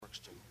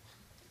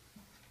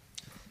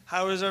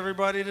How is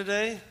everybody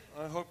today?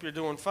 I hope you're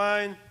doing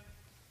fine.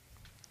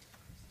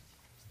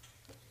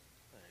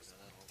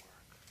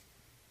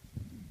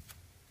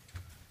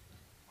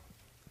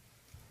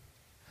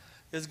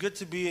 It's good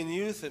to be in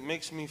youth. It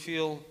makes me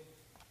feel,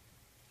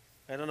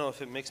 I don't know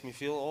if it makes me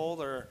feel old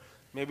or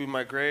maybe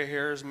my gray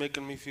hair is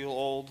making me feel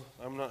old.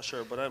 I'm not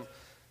sure, but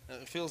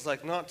it feels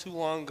like not too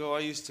long ago I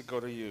used to go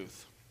to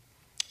youth.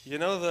 You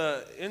know,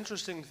 the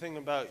interesting thing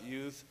about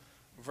youth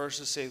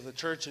versus, say, the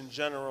church in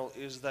general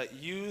is that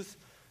youth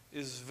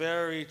is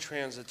very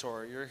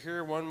transitory. You're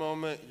here one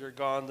moment, you're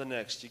gone the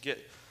next.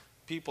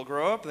 People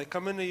grow up, they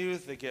come into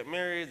youth, they get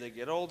married, they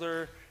get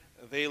older,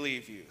 they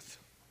leave youth.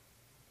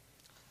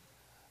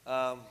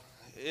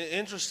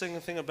 Interesting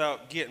thing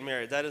about getting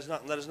married, that is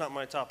not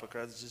my topic,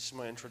 that's just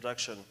my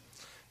introduction,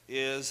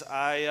 is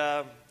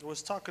I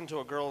was talking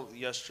to a girl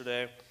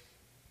yesterday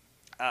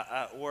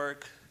at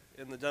work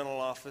in the dental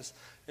office,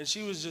 and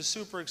she was just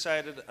super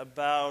excited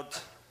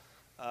about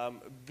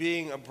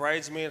being a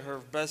bridesmaid. Her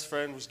best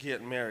friend was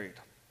getting married.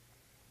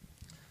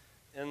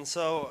 And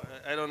so,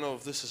 I don't know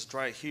if this is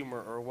dry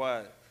humor or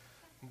what,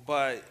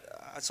 but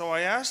so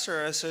I asked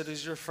her, I said,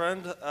 is your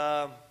friend,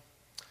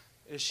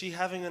 is she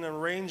having an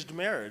arranged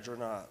marriage or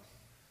not?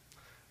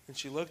 And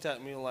she looked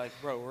at me like,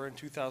 bro, we're in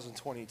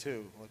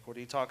 2022. Like, what are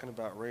you talking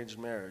about, arranged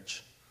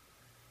marriage?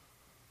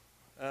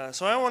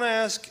 So I want to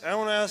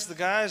ask the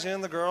guys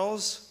and the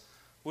girls,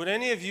 would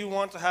any of you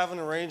want to have an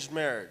arranged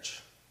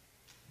marriage?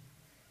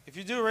 If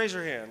you do, raise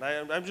your hand.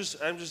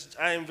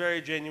 I am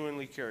very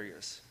genuinely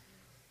curious.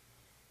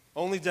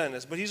 Only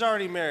Dennis, but he's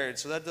already married,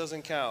 so that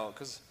doesn't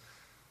count.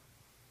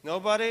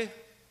 Nobody?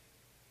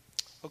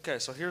 Okay,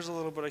 so here's a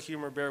little bit of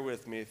humor. Bear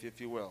with me,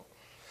 if you will.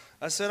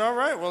 I said, all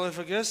right, well,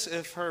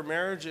 if her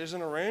marriage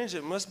isn't arranged,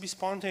 it must be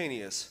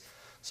spontaneous.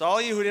 So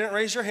all you who didn't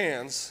raise your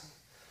hands,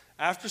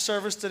 after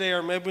service today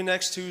or maybe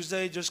next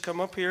Tuesday, just come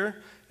up here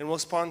and we'll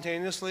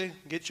spontaneously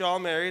get you all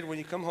married. When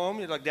you come home,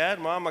 you're like, Dad,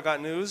 Mom, I got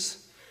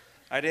news.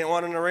 I didn't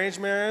want an arranged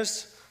marriage,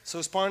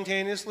 so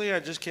spontaneously I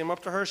just came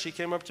up to her, she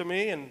came up to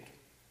me, and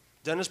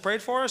Dennis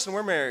prayed for us, and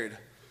we're married.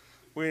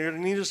 We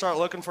need to start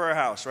looking for a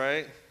house,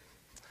 right?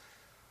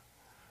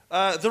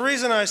 The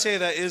reason I say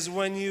that is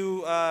when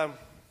you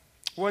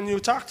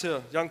talk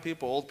to young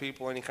people, old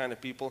people, any kind of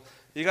people,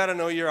 you got to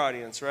know your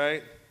audience,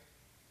 right?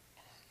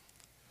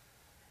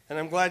 And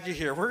I'm glad you're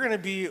here. We're going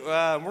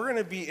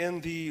to be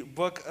in the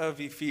book of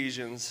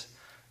Ephesians,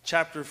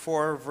 chapter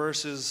 4,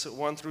 verses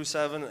 1 through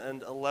 7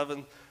 and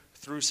 11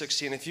 through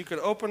 16. If you could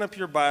open up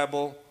your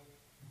Bible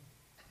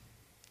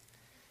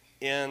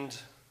and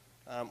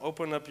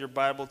open up your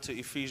Bible to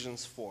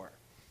Ephesians 4.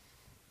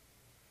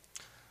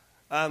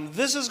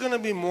 This is going to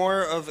be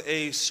more of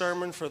a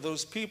sermon for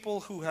those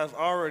people who have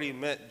already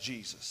met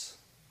Jesus.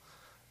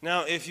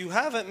 Now, if you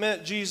haven't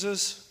met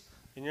Jesus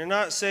and you're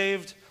not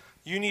saved,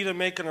 you need to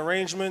make an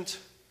arrangement,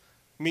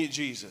 meet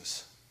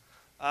Jesus.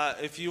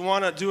 If you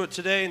want to do it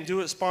today and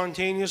do it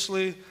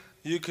spontaneously,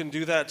 you can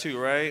do that too,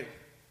 right?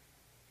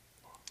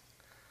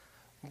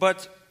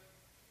 But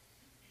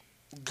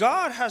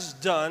God has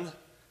done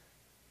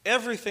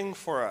everything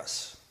for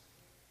us.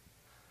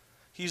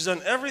 He's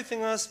done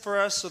everything for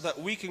us so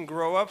that we can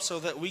grow up, so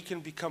that we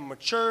can become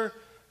mature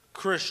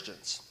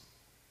Christians.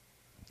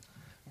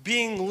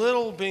 Being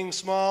little, being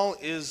small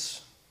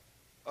is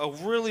a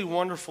really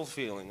wonderful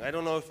feeling. I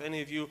don't know if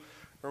any of you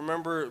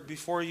remember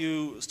before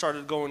you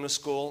started going to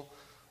school,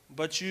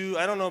 but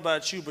I don't know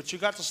about you, but you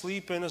got to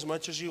sleep in as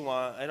much as you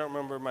want. I don't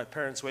remember my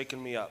parents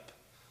waking me up.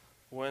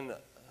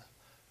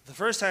 The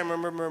first time I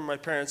remember my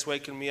parents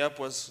waking me up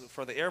was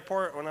for the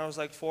airport when I was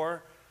like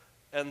 4,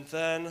 and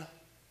then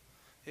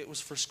it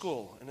was for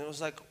school. And it was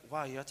like,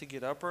 wow, you have to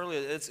get up early?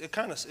 It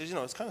kind of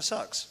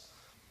sucks.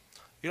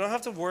 You don't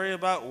have to worry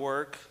about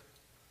work.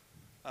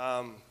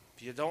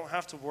 You don't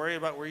have to worry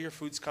about where your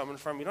food's coming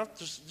from. You don't have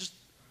to, just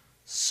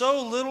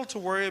so little to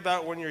worry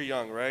about when you're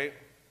young, right?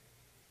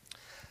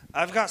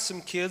 I've got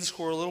some kids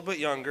who are a little bit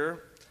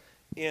younger,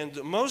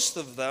 and most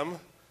of them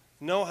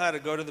know how to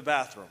go to the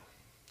bathroom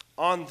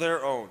on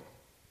their own.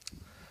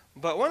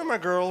 But one of my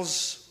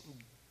girls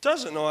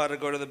doesn't know how to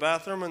go to the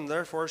bathroom, and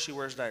therefore she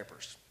wears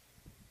diapers,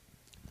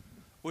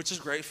 which is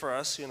great for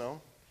us, you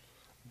know.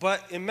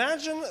 But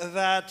imagine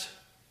that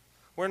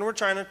when we're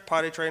trying to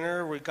potty train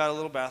her, we got a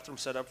little bathroom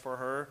set up for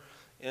her,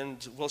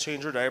 and we'll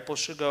change her diaper.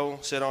 She'll go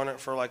sit on it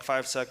for like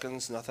 5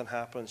 seconds, nothing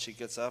happens. She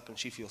gets up, and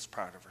she feels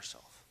proud of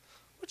herself,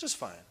 which is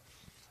fine.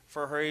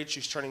 For her age,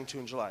 she's turning 2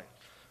 in July.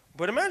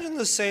 But imagine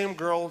the same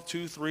girl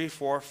 2, 3,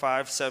 4,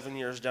 5, 7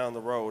 years down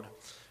the road,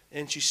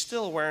 and she's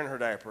still wearing her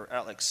diaper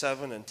at like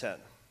 7 and 10.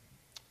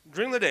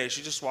 During the day,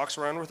 she just walks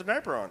around with her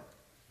diaper on.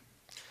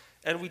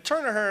 And we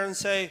turn to her and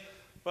say,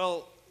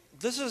 well,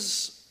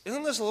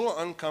 isn't this a little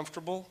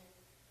uncomfortable?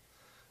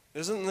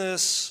 Isn't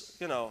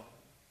this,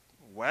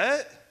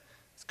 wet?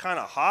 It's kind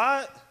of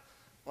hot.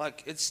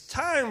 Like, it's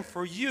time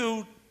for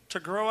you to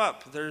grow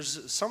up.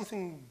 There's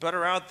something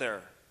better out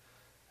there.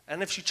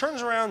 And if she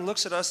turns around,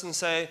 looks at us and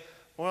say,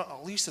 well,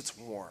 at least it's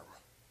warm,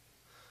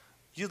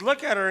 you'd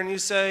look at her and you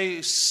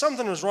say,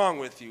 something is wrong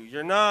with you.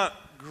 You're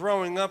not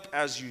growing up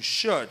as you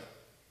should.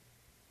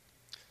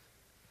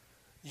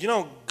 You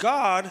know,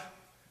 God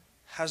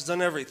has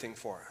done everything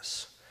for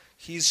us.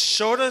 He's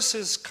showed us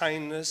his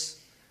kindness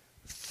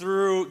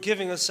through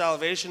giving us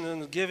salvation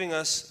and giving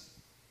us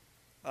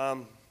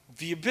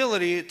the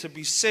ability to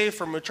be saved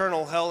from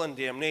eternal hell and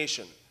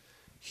damnation.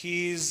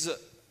 He's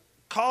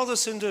called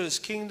us into his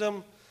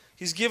kingdom.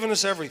 He's given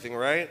us everything,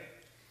 right?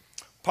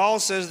 Paul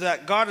says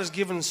that God has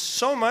given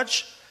so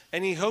much,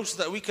 and he hopes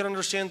that we can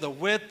understand the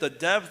width, the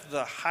depth,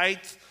 the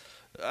height,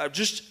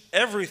 just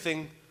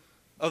everything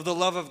of the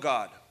love of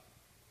God.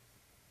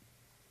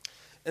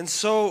 And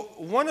so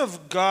one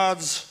of the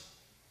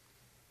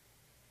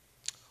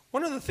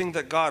things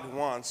that God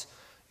wants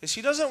is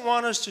he doesn't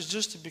want us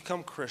to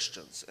become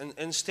Christians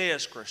and stay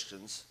as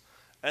Christians,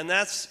 and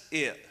that's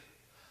it.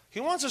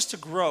 He wants us to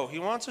grow. He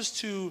wants us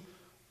to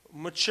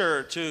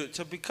mature,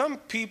 to become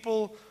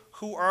people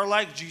who are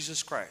like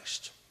Jesus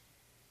Christ.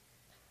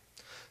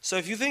 So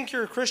if you think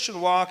your Christian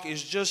walk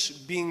is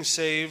just being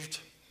saved,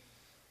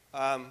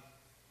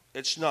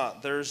 it's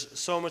not. There's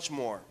so much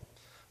more.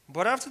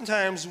 But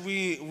oftentimes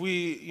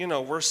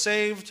we're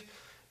saved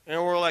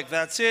and we're like,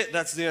 that's it.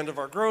 That's the end of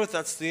our growth.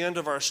 That's the end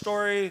of our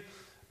story.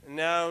 And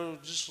now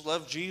just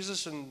love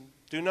Jesus and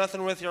do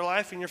nothing with your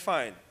life and you're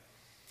fine.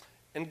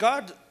 And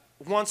God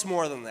wants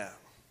more than that.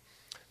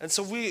 And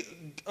so we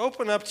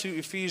open up to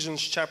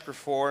Ephesians chapter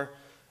 4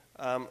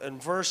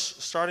 and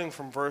starting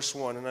from verse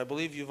 1. And I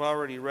believe you've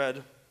already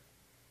read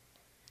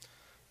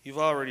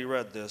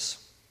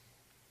this.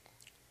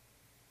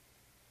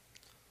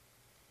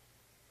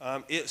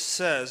 It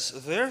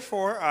says,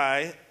 "Therefore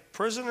I,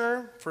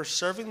 prisoner for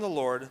serving the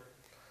Lord,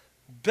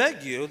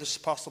 beg you," this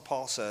Apostle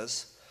Paul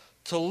says,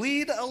 "to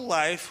lead a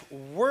life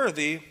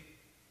worthy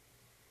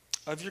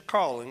of your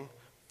calling,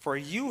 for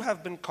you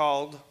have been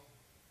called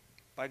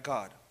by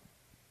God."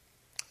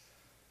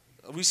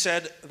 We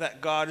said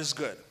that God is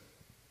good.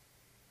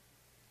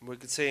 We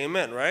could say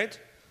amen, right?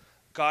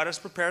 God has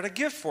prepared a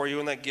gift for you,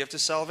 and that gift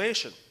is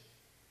salvation.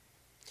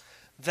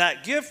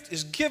 That gift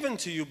is given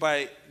to you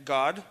by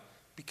God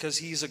because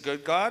he's a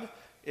good God.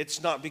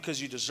 It's not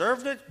because you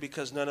deserved it,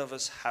 because none of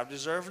us have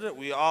deserved it.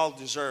 We all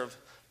deserve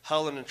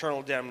hell and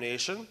eternal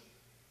damnation.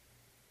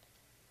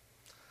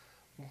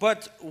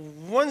 But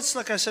once,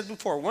 like I said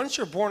before, once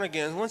you're born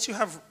again, once you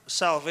have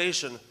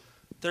salvation,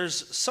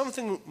 there's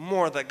something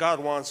more that God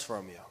wants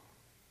from you.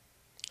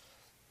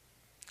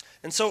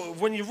 And so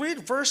when you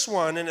read verse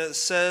 1 and it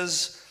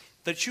says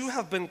that you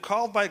have been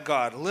called by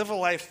God, live a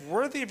life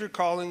worthy of your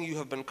calling, you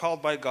have been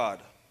called by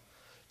God.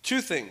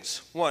 Two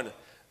things. One,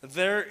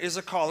 there is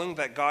a calling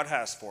that God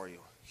has for you.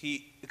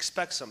 He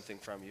expects something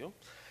from you.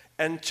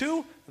 And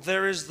two,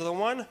 there is the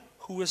one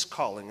who is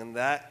calling, and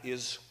that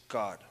is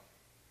God.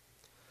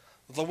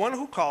 The one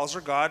who calls,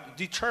 or God,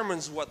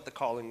 determines what the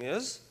calling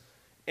is,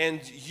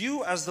 and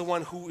you as the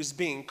one who is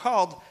being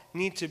called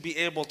need to be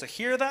able to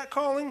hear that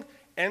calling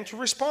and to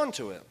respond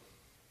to it.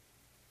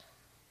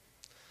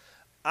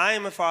 I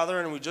am a father,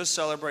 and we just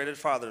celebrated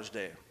Father's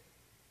Day.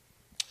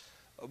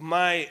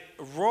 My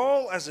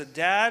role as a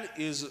dad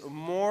is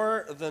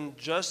more than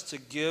just to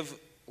give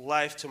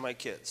life to my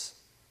kids.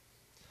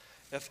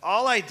 If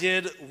all I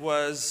did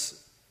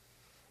was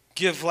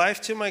give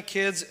life to my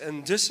kids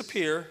and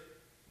disappear,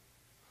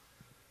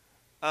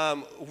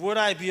 would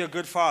I be a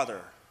good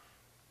father?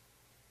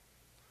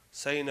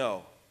 Say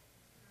no.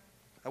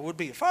 I would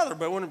be a father,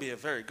 but I wouldn't be a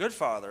very good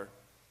father.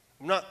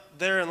 I'm not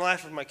there in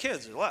life with my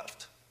kids. They're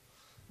left.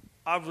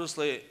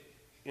 Obviously,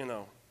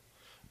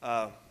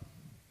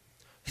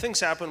 things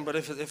happen, but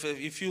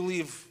if you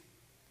leave,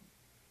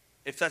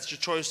 if that's your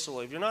choice to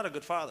leave, you're not a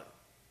good father.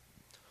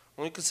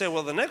 Well, you could say,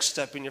 well, the next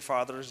step in your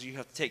father is you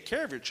have to take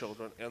care of your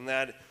children, and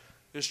that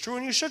is true,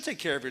 and you should take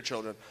care of your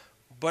children.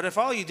 But if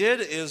all you did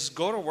is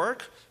go to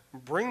work,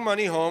 bring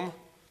money home,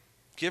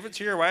 give it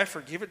to your wife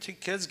or give it to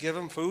kids, give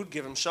them food,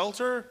 give them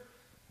shelter,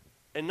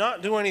 and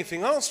not do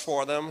anything else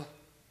for them,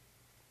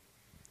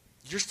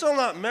 you're still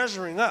not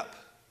measuring up.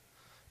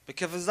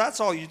 Because if that's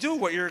all you do,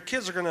 what your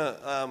kids are going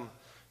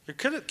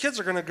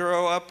to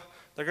grow up,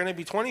 they're going to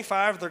be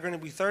 25, they're going to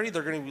be 30,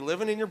 they're going to be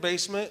living in your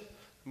basement,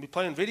 be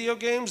playing video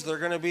games, they're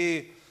going to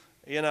be,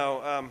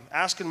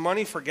 asking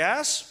money for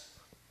gas.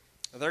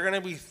 They're going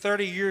to be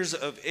 30 years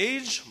of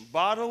age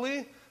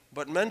bodily,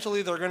 but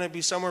mentally they're going to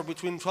be somewhere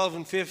between 12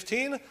 and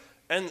 15,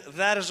 and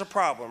that is a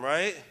problem,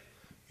 right?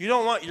 You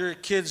don't want your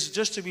kids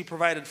just to be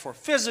provided for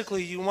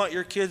physically. You want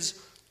your kids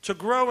to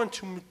grow and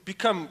to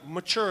become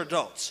mature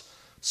adults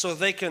so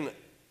they can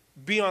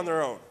be on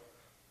their own.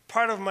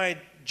 Part of my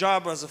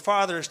job as a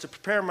father is to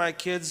prepare my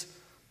kids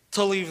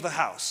to leave the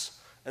house.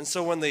 And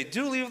so when they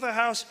do leave the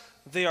house,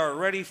 they are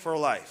ready for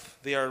life.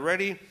 They are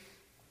ready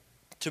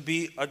to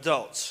be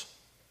adults.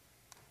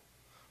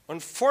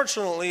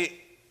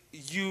 Unfortunately,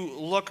 you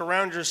look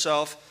around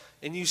yourself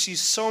and you see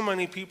so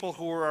many people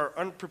who are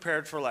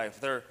unprepared for life.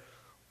 They're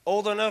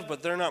old enough,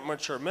 but they're not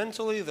mature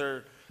mentally.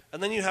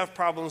 And then you have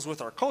problems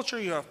with our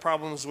culture. You have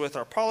problems with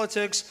our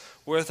politics,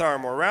 with our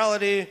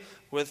morality,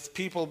 with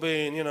people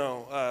being,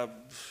 what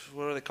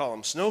do they call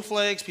them,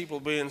 snowflakes,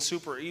 people being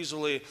super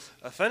easily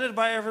offended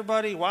by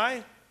everybody.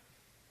 Why?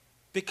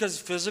 Because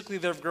physically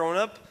they've grown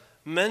up,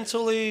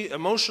 mentally,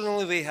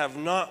 emotionally, they have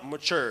not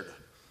matured.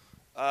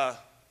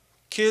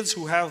 Kids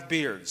who have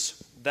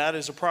beards, that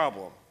is a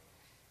problem.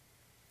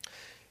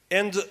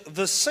 And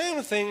the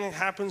same thing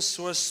happens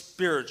to us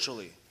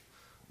spiritually.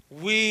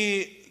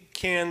 We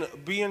can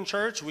be in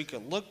church, we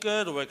can look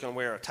good, we can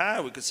wear a tie,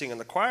 we could sing in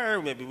the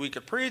choir, maybe we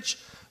could preach,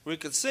 we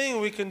could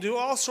sing, we can do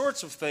all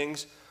sorts of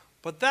things,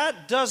 but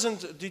that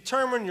doesn't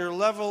determine your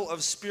level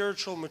of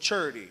spiritual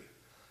maturity.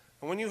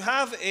 And when you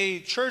have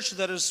a church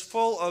that is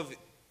full of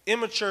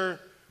immature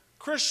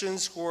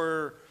Christians who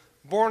are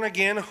born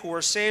again, who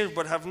are saved,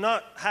 but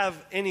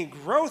have any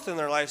growth in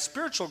their life,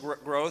 spiritual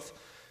growth,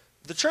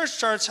 the church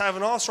starts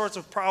having all sorts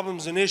of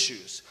problems and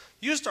issues.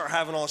 You start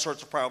having all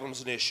sorts of problems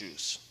and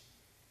issues.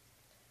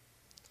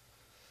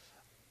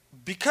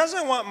 Because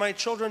I want my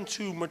children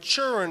to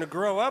mature and to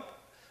grow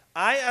up,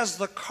 I, as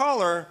the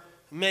caller,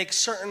 make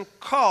certain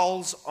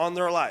calls on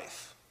their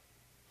life.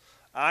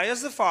 I,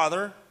 as the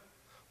father,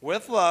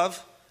 with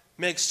love,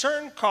 make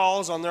certain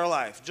calls on their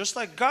life. Just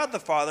like God the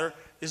Father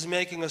is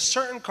making a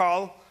certain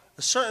call,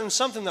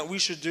 something that we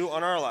should do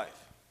on our life.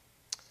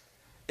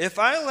 If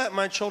I let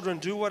my children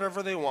do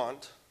whatever they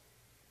want,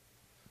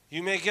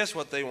 you may guess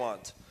what they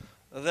want.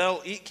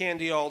 They'll eat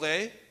candy all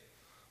day.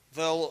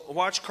 They'll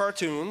watch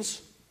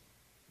cartoons.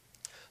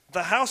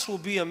 The house will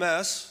be a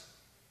mess.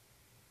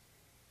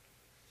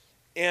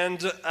 And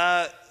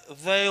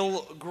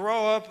they'll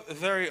grow up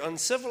very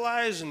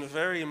uncivilized and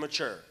very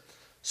immature.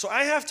 So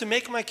I have to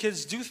make my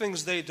kids do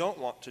things they don't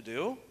want to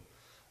do.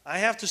 I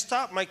have to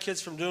stop my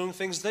kids from doing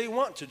things they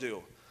want to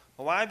do.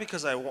 Why?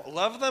 Because I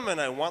love them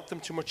and I want them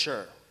to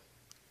mature.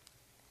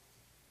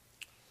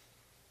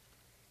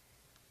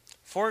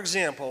 For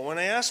example, when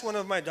I asked one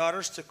of my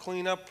daughters to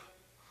clean up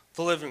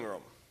the living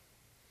room,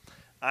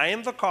 I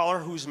am the caller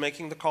who's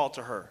making the call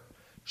to her.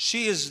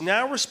 She is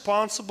now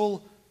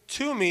responsible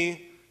to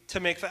me to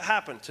make that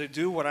happen, to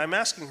do what I'm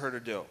asking her to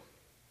do.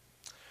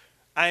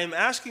 I am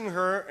asking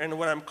her, and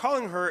what I'm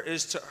calling her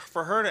is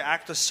for her to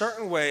act a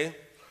certain way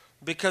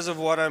because of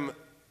what I'm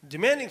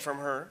demanding from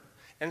her,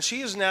 and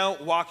she is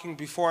now walking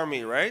before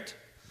me, right?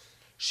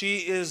 She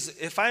is,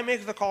 if I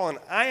make the call and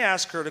I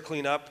ask her to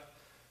clean up,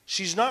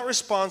 she's not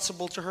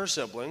responsible to her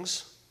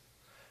siblings.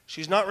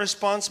 She's not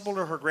responsible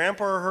to her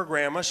grandpa or her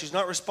grandma. She's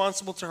not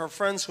responsible to her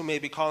friends who may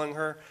be calling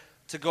her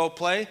to go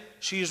play.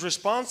 She is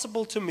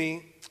responsible to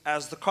me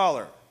as the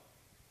caller.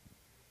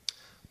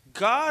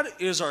 God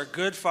is our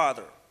good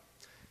Father.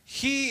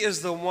 He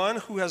is the one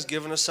who has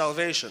given us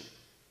salvation.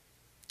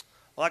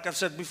 Like I've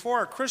said before,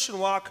 our Christian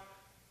walk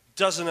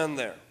doesn't end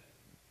there.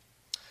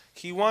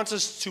 He wants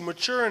us to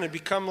mature and to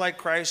become like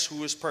Christ,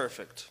 who is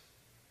perfect.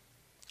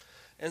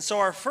 And so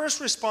our first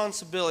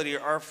responsibility,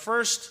 our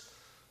first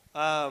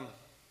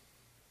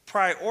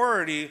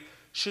priority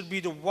should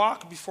be to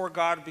walk before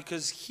God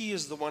because He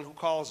is the one who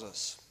calls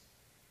us.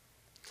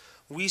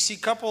 We see a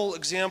couple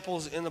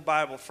examples in the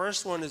Bible.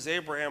 First one is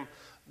Abraham.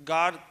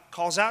 God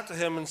calls out to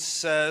him and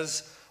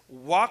says,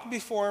 "Walk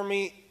before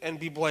me and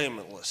be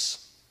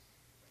blameless."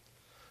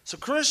 So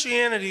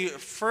Christianity,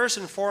 first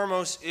and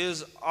foremost,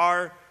 is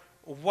our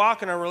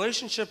walk in our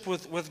relationship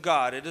with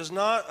God. It is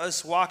not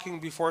us walking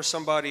before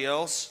somebody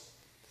else.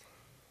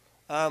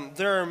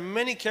 There are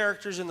many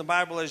characters in the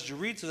Bible, as you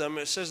read to them,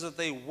 it says that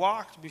they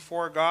walked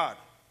before God.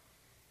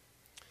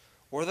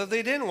 Or that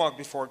they didn't walk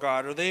before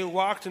God, or they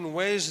walked in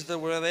ways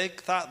where they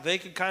thought they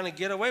could kind of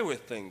get away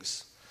with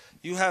things.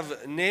 You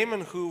have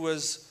Naaman, who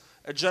was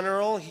a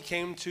general. He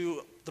came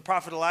to the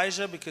prophet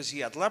Elijah because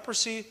he had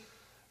leprosy.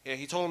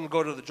 He told him to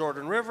go to the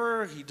Jordan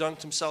River. He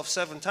dunked himself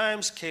 7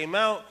 times, came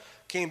out,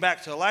 came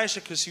back to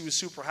Elisha because he was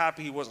super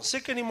happy he wasn't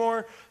sick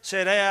anymore,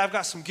 said, "Hey, I've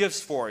got some gifts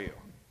for you."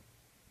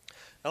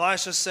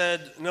 Elisha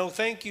said, "No,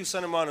 thank you,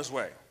 send him on his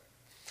way."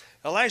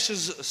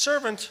 Elisha's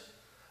servant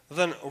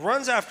then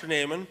runs after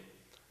Naaman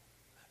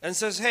and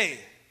says, "Hey,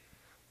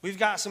 we've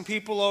got some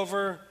people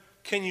over.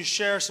 Can you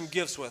share some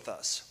gifts with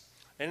us?"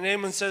 And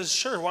Naaman says,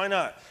 "Sure, why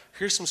not?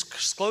 Here's some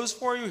clothes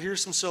for you.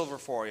 Here's some silver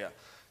for you.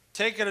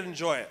 Take it and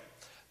enjoy it."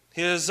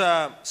 His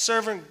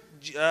servant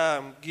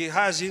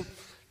Gehazi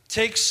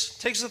takes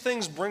the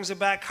things, brings it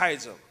back,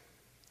 hides them.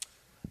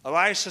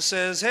 Elisha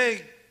says,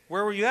 "Hey,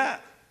 where were you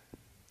at?"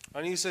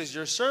 And he says,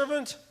 "Your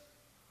servant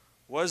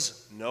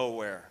was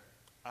nowhere.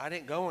 I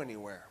didn't go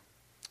anywhere."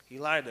 He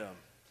lied to him.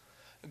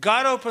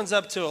 God opens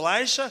up to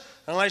Elisha,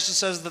 and Elisha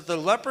says that the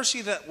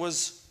leprosy that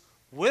was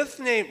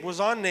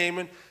on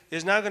Naaman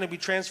is now going to be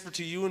transferred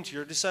to you and to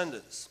your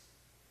descendants.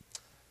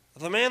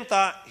 The man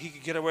thought he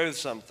could get away with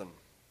something.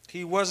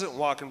 He wasn't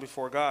walking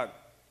before God.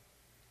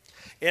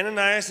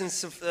 Ananias and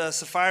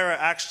Sapphira,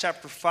 Acts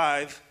chapter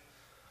 5,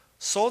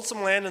 sold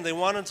some land and they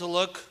wanted to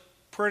look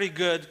pretty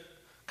good,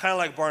 kind of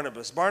like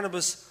Barnabas.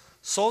 Barnabas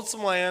sold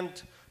some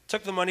land,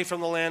 took the money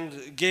from the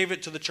land, gave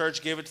it to the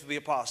church, gave it to the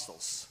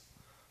apostles.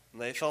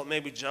 And they felt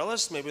maybe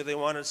jealous, maybe they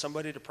wanted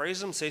somebody to praise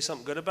them, say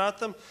something good about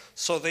them.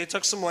 So they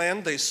took some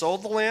land, they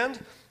sold the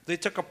land, they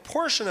took a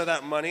portion of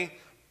that money,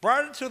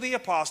 brought it to the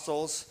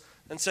apostles,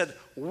 and said,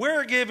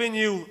 "We're giving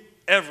you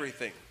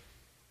everything."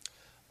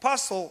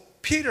 Apostle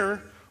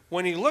Peter,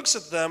 when he looks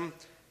at them,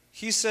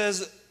 he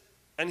says,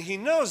 And he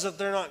knows that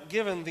they're not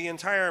given the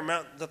entire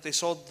amount that they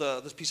sold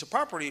this piece of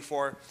property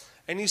for.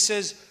 And he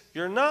says,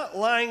 you're not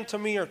lying to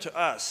me or to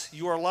us.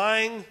 You are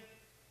lying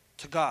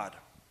to God.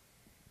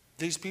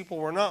 These people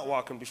were not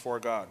walking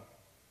before God.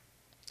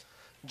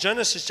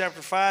 Genesis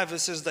chapter 5, it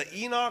says that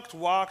Enoch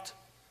walked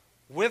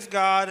with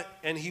God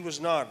and he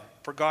was not,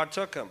 for God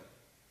took him.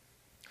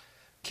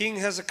 King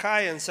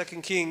Hezekiah in 2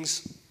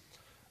 Kings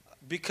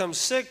becomes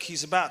sick.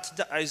 He's about to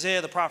die.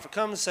 Isaiah the prophet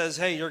comes and says,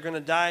 hey, you're going to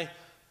die.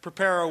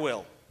 Prepare a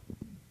will.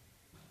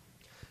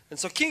 And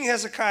so King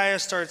Hezekiah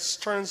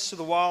turns to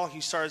the wall. He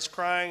starts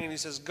crying and he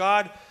says,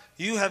 God,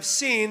 you have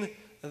seen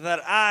that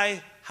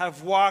I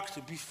have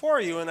walked before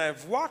you, and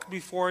I've walked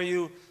before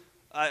you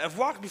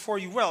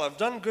well. I've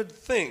done good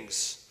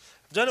things.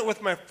 I've done it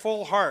with my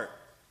full heart.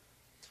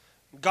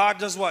 God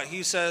does what?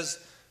 He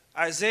says,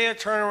 Isaiah,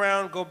 turn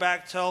around, go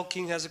back, tell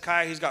King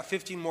Hezekiah he's got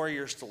 15 more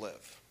years to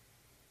live.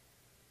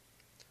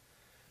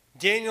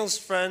 Daniel's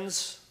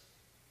friends,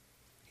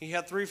 he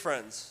had 3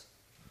 friends.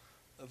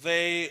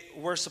 They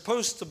were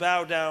supposed to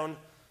bow down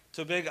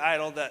to a big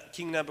idol that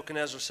King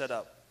Nebuchadnezzar set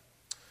up.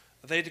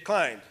 They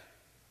declined.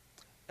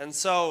 And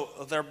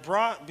so they're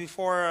brought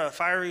before a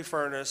fiery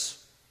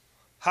furnace,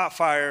 hot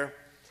fire,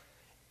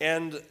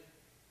 and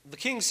the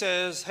king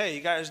says, hey, you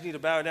guys need to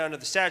bow down to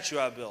the statue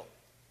I built.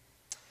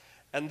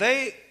 And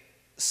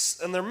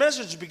their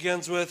message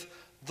begins with,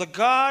 the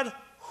God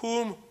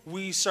whom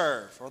we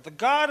serve, or the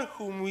God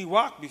whom we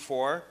walk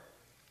before.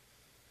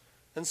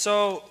 And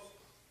so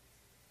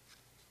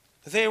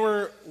they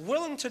were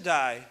willing to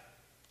die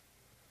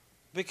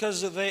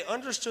because they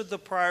understood the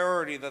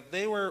priority that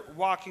they were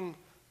walking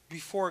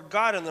before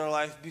God in their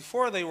life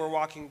before they were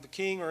walking the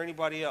king or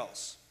anybody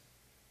else.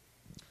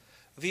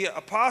 The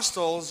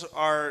apostles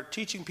are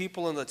teaching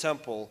people in the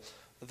temple.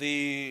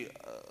 The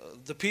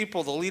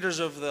people, the leaders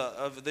of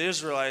the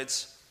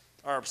Israelites,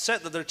 are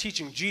upset that they're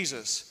teaching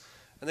Jesus.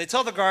 And they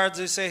tell the guards,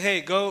 they say,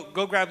 hey, go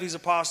grab these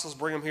apostles,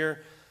 bring them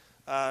here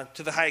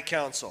to the high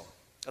council.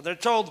 And they're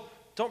told,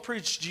 don't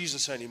preach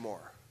Jesus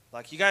anymore.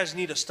 Like, you guys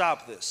need to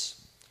stop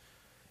this.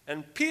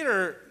 And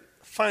Peter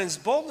finds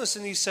boldness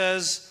and he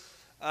says,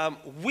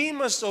 we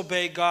must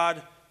obey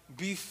God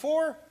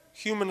before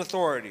human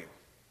authority.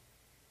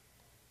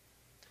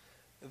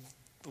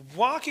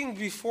 Walking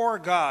before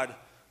God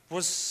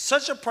was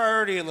such a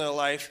priority in their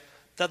life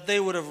that they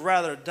would have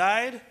rather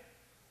died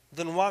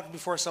than walked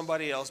before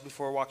somebody else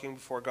before walking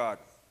before God.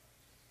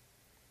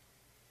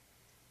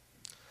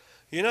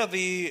 You know,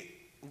 the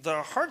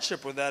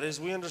hardship with that is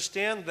we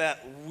understand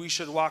that we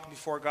should walk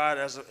before God,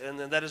 and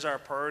that is our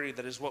priority,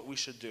 that is what we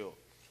should do.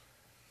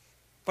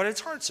 But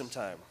it's hard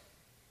sometimes.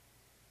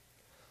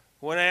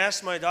 When I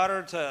asked my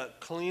daughter to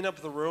clean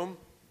up the room,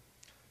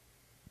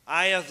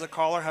 I, as the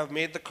caller, have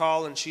made the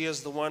call, and she,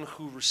 as the one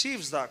who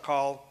receives that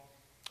call,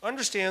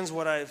 understands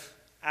what I've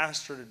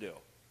asked her to do.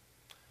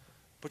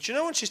 But you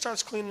know, when she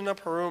starts cleaning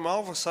up her room,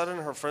 all of a sudden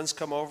her friends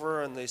come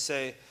over and they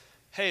say,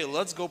 hey,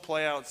 let's go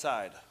play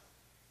outside.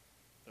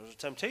 There's a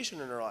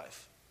temptation in her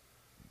life.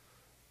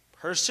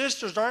 Her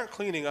sisters aren't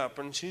cleaning up,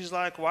 and she's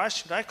like, why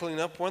should I clean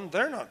up when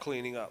they're not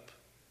cleaning up?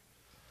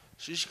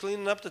 She's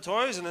cleaning up the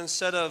toys, and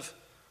instead of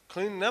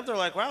cleaning up, they're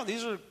like, wow,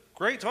 these are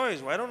great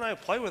toys. Why don't I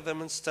play with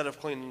them instead of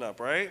cleaning up,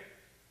 right?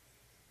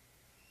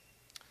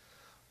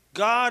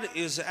 God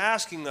is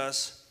asking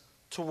us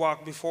to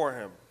walk before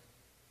him.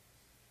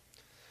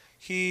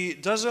 He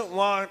doesn't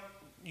want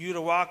you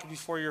to walk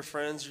before your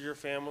friends or your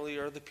family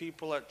or the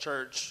people at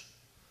church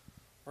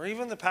or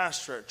even the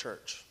pastor at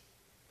church.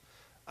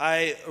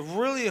 I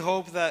really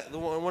hope that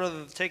one of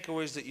the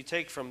takeaways that you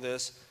take from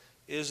this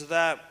is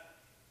that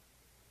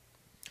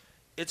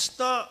it's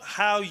not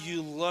how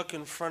you look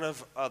in front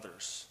of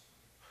others,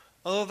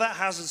 although that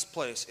has its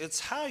place. It's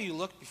how you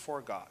look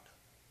before God.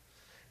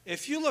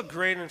 If you look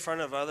great in front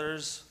of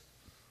others,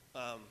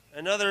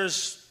 and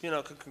others,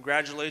 can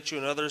congratulate you,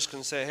 and others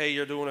can say, hey,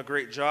 you're doing a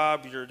great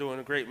job, you're doing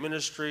a great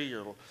ministry,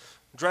 you're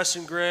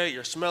dressing great,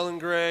 you're smelling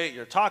great,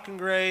 you're talking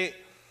great,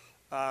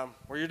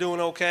 or you're doing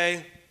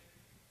okay.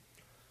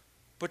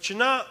 But you're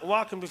not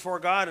walking before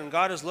God, and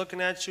God is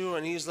looking at you,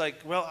 and he's like,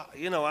 well,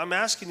 I'm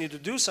asking you to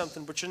do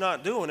something, but you're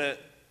not doing it.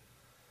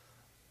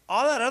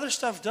 All that other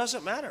stuff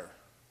doesn't matter.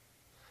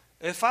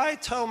 If I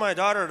tell my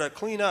daughter to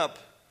clean up,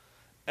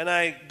 and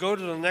I go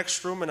to the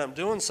next room and I'm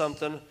doing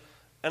something,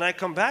 and I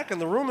come back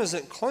and the room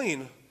isn't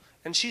clean,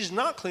 and she's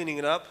not cleaning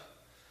it up,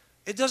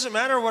 it doesn't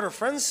matter what her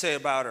friends say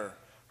about her.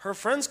 Her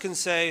friends can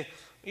say,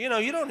 you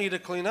don't need to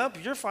clean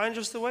up. You're fine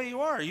just the way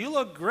you are. You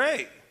look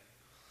great.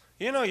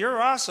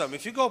 You're awesome.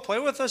 If you go play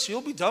with us,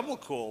 you'll be double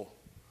cool.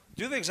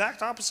 Do the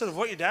exact opposite of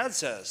what your dad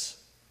says.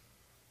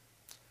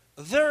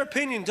 Their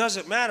opinion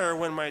doesn't matter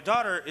when my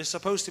daughter is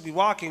supposed to be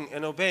walking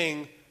and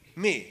obeying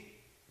me.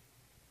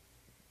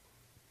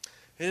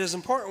 It is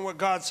important what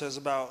God says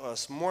about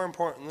us, more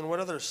important than what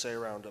others say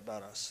around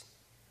about us.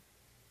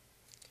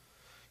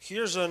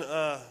 Here's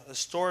a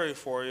story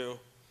for you.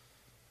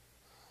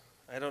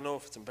 I don't know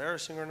if it's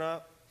embarrassing or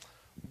not,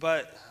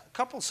 but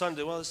this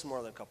is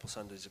more than a couple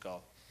Sundays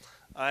ago.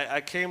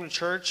 I came to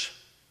church.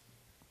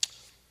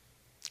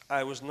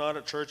 I was not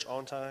at church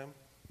on time.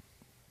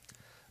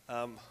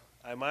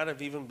 I might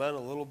have even been a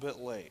little bit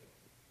late.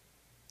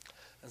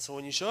 And so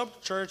when you show up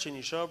to church and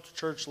you show up to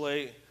church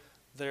late,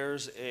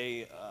 there's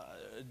a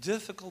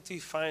difficulty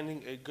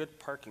finding a good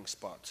parking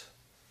spot.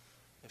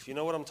 If you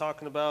know what I'm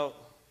talking about,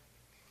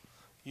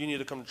 you need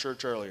to come to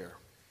church earlier.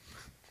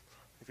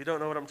 If you don't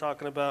know what I'm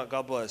talking about,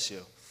 God bless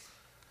you.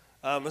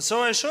 And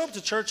so I show up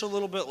to church a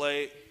little bit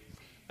late,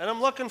 and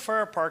I'm looking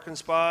for a parking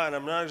spot, and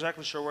I'm not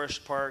exactly sure where I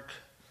should park.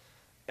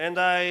 And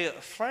I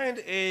find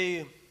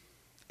a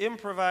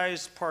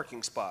improvised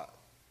parking spot.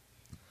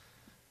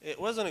 It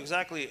wasn't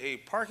exactly a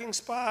parking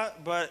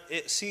spot, but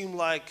it seemed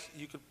like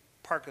you could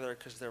park there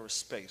because there was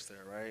space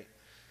there, right?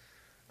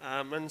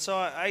 And so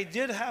I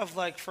did have,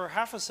 like, for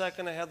half a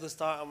second, I had this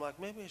thought. I'm like,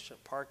 maybe I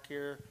should park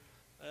here.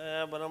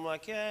 But I'm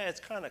like, yeah, it's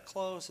kind of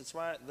close. It's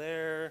right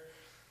there.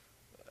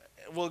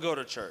 We'll go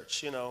to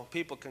church. You know,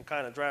 people can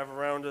kind of drive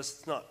around us.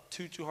 It's not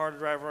too hard to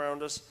drive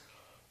around us.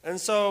 And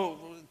so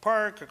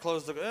park or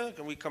close the,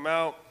 and we come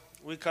out.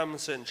 We come and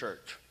sit in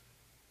church.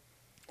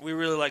 We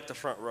really like the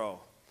front row.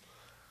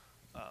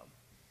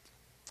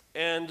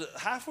 And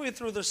halfway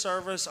through the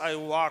service, I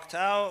walked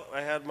out.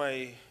 I had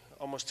my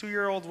almost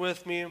 2-year-old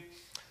with me,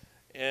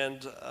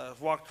 and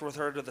walked with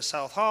her to the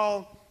South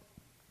Hall.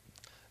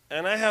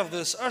 And I have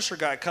this usher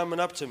guy coming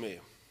up to me.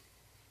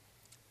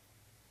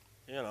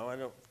 You know, I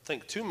don't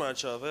think too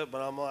much of it, but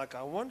I'm like,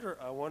 I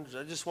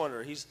just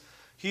wonder.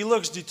 He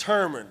looks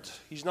determined.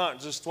 He's not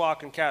just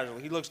walking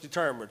casually. He looks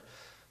determined.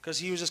 Because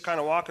he was just kind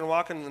of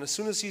walking, and as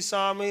soon as he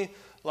saw me,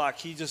 like,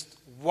 he just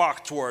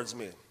walked towards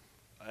me.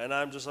 And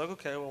I'm just like,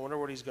 okay, well, I wonder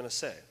what he's going to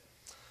say.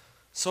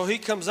 So he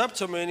comes up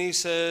to me and he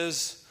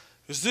says,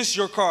 "Is this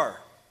your car?"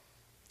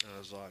 And I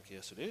was like,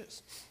 "Yes, it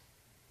is."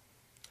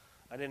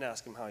 I didn't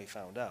ask him how he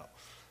found out.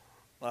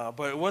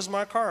 But it was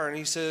my car. And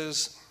he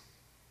says,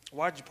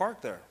 "Why'd you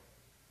park there?"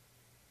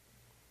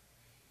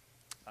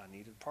 I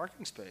needed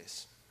parking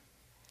space.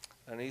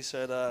 And he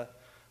said,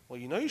 "Well,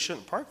 you know you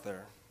shouldn't park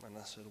there." And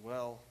I said,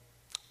 "Well,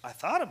 I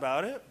thought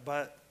about it,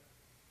 but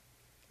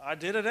I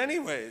did it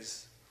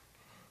anyways."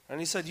 And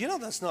he said, "You know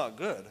that's not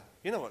good.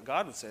 You know what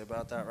God would say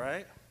about that,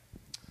 right?"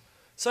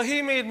 So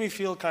he made me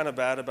feel kind of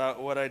bad about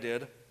what I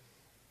did.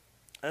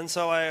 And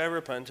so I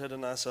repented,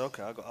 and I said,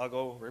 okay, I'll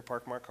go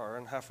repark my car.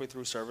 And halfway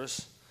through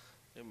service,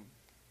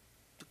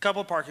 a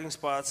couple parking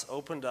spots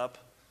opened up,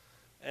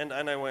 and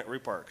I went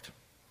reparked.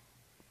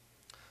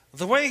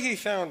 The way he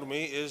found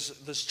me is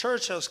this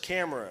church has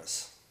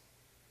cameras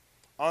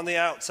on the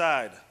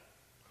outside.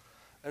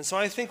 And so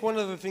I think one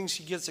of the things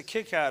he gets a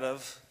kick out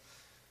of,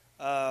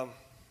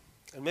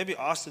 and maybe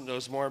Austin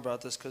knows more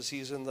about this because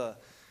he's in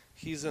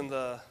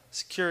the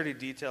security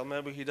detail.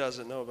 Maybe he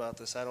doesn't know about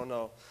this. I don't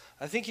know.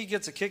 I think he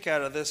gets a kick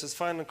out of this is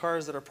finding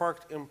cars that are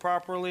parked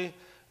improperly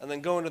and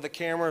then going to the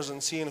cameras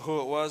and seeing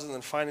who it was and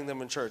then finding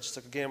them in church. It's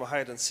like a game of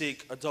hide and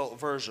seek, adult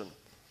version.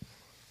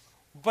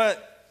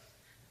 But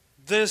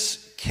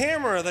this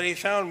camera that he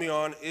found me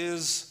on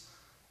is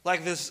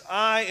like this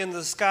eye in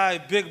the sky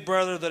big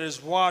brother that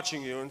is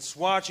watching you and it's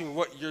watching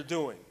what you're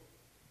doing.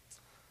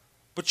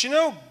 But you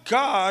know,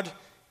 God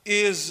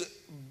is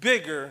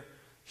bigger.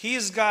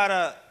 He's got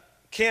a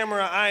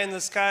camera eye in the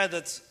sky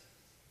that's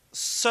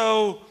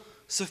so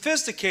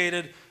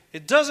sophisticated,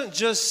 it doesn't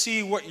just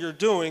see what you're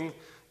doing,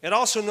 it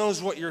also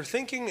knows what you're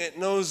thinking, it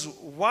knows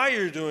why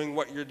you're doing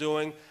what you're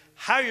doing,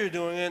 how you're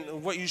doing it,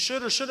 and what you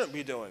should or shouldn't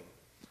be doing.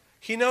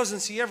 He knows and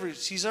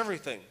sees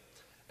everything.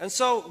 And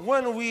so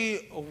when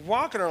we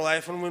walk in our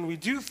life and when we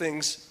do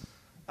things,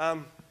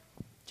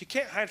 you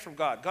can't hide from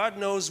God. God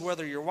knows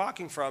whether you're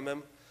walking from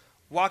Him,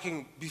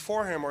 walking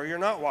before Him, or you're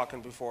not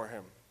walking before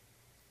Him.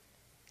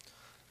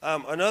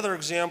 Another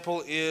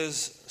example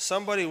is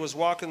somebody was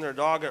walking their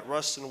dog at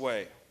Ruston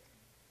Way.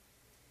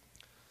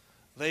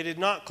 They did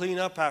not clean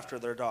up after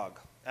their dog,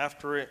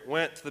 after it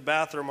went to the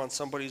bathroom on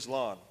somebody's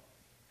lawn.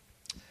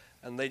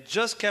 And they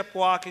just kept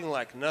walking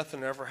like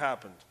nothing ever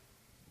happened.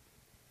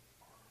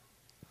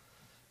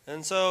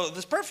 And so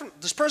this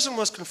person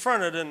was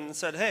confronted and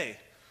said, "Hey,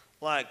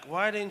 like,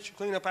 why didn't you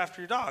clean up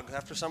after your dog,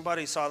 after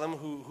somebody saw them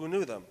who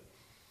knew them?"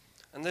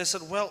 And they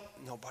said, "Well,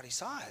 nobody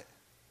saw it.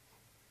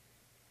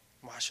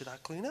 Why should I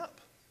clean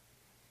up?"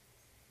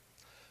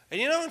 And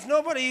you know, if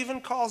nobody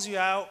even calls you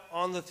out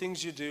on the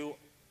things you do,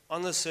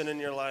 on the sin in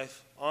your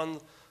life, on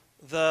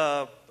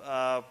the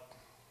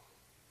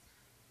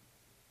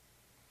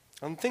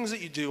things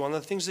that you do, on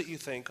the things that you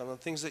think, on the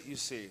things that you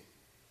see,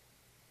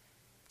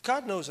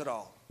 God knows it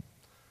all.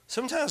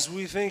 Sometimes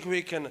we think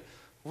we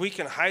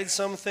can hide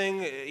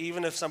something,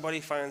 even if somebody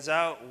finds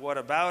out. What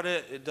about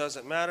it? It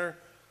doesn't matter.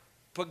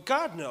 But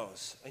God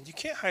knows, and you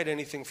can't hide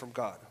anything from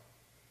God.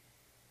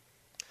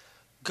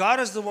 God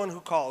is the one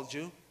who called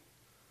you.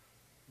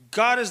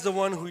 God is the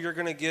one who you're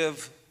going to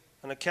give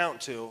an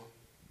account to.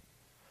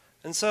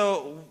 And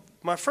so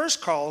my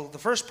first call, the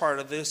first part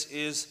of this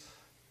is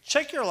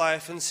check your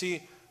life and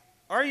see,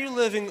 are you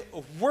living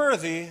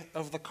worthy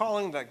of the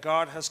calling that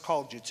God has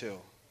called you to?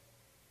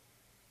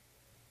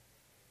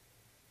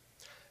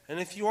 And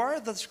if you are,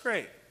 that's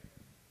great.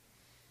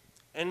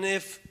 And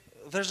if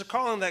there's a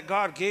calling that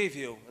God gave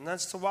you, and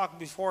that's to walk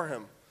before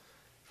Him,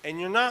 and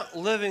you're not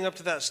living up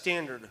to that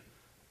standard,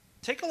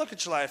 take a look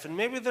at your life, and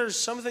maybe there's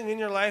something in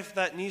your life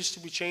that needs to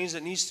be changed,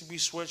 that needs to be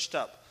switched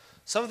up.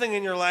 Something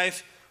in your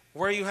life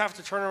where you have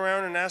to turn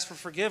around and ask for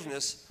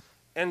forgiveness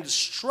and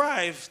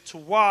strive to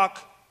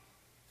walk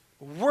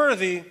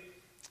worthy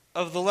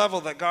of the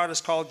level that God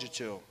has called you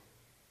to.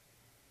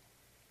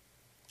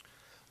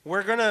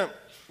 We're going to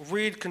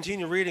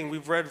continue reading.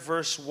 We've read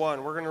verse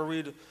 1. We're going to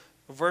read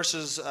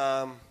verses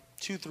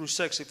 2 through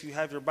 6. If you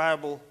have your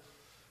Bible,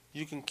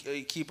 you can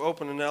keep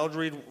open, and I'll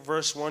read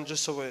verse 1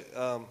 just so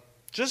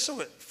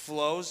it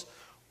flows.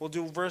 We'll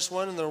do verse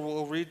 1, and then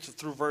we'll read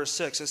through verse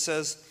 6. It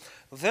says,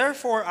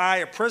 "Therefore I,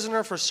 a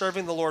prisoner for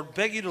serving the Lord,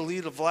 beg you to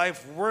lead a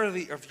life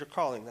worthy of your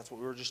calling." That's what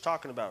we were just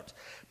talking about.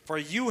 "For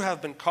you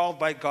have been called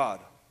by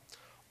God.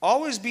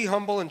 Always be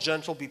humble and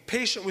gentle. Be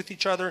patient with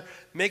each other,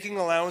 making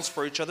allowance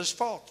for each other's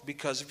faults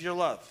because of your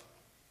love.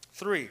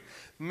 3,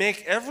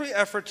 make every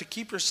effort to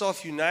keep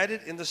yourself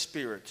united in the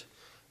Spirit,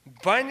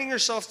 binding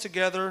yourselves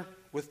together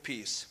with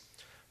peace.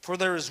 For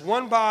there is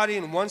one body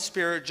and one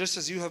Spirit, just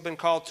as you have been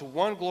called to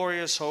one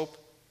glorious hope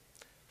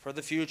for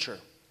the future.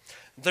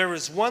 There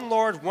is one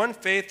Lord, one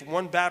faith,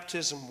 one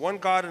baptism, one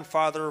God and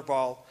Father of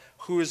all,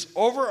 who is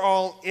over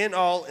all, in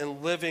all,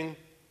 and living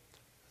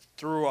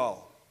through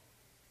all."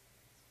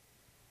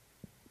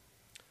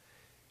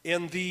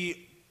 In the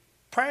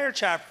prior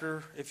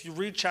chapter, if you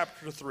read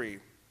chapter 3,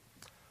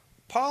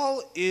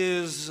 Paul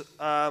is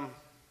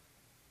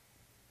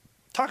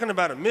talking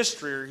about a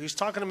mystery, or he's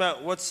talking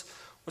about what's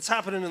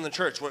happening in the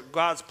church, what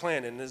God's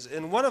plan is.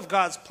 And one of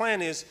God's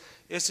plan is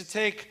to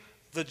take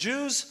the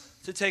Jews,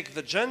 to take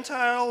the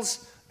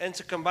Gentiles, and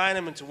to combine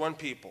them into one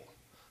people.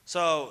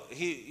 So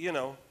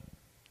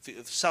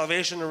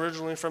salvation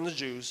originally from the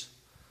Jews.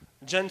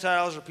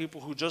 Gentiles are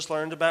people who just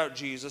learned about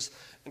Jesus.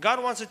 And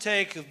God wants to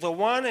take the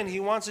one and he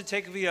wants to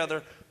take the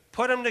other,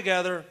 put them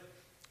together,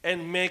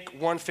 and make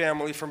one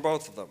family from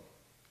both of them.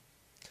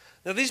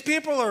 Now, these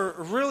people are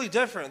really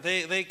different.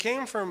 They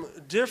came from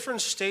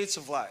different states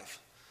of life.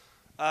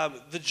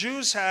 The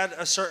Jews had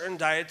a certain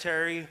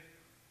dietary,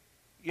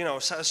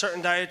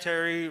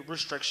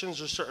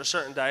 restrictions, or a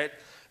certain diet.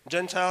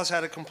 Gentiles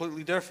had a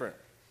completely different.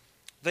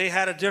 They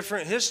had a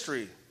different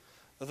history.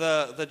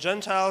 The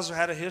Gentiles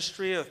had a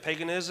history of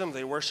paganism.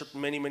 They worshiped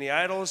many, many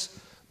idols.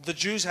 The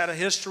Jews had a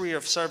history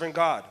of serving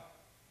God.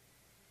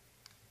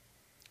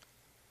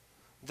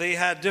 They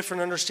had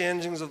different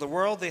understandings of the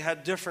world. They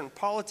had different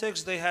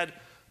politics. They had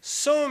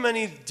so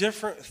many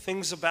different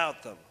things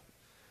about them.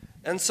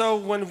 And so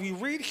when we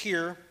read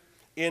here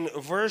in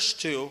verse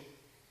 2,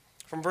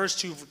 from verse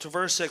 2 to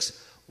verse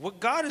 6, what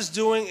God is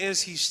doing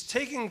is he's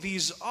taking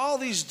all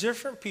these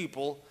different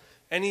people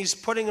and he's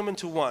putting them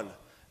into one.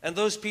 And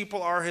those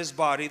people are his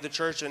body, the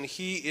church, and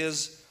he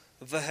is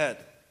the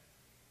head.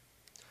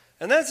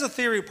 And that's the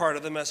theory part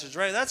of the message,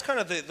 right? That's kind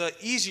of the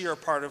easier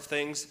part of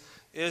things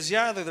is,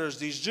 there's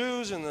these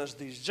Jews and there's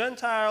these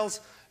Gentiles,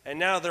 and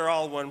now they're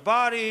all one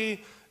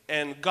body,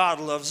 and God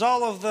loves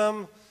all of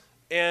them,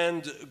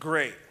 and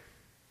great.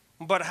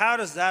 But how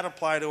does that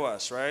apply to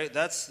us, right?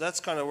 That's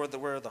kind of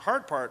where the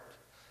hard part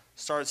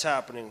starts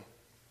happening.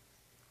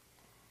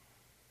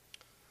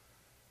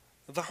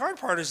 The hard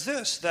part is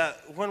this,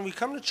 that when we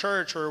come to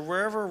church or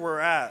wherever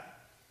we're at,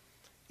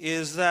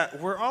 is that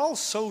we're all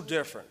so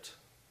different.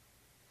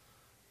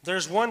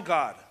 There's one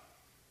God.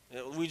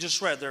 We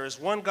just read, there is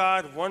one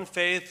God, one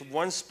faith,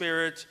 one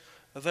Spirit,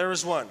 there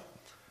is one.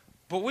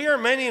 But we are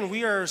many and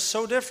we are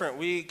so different.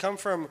 We come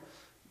from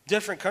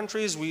different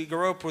countries, we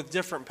grow up with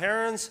different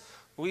parents,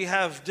 we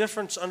have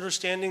different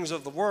understandings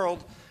of the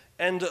world,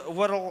 and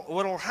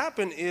what'll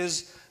happen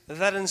is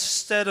that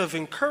instead of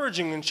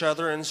encouraging each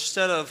other,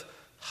 instead of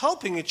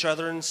helping each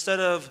other,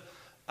 instead of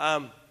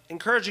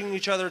encouraging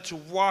each other to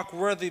walk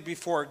worthy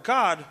before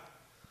God,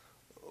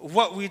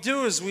 what we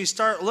do is we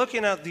start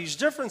looking at these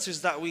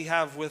differences that we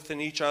have within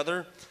each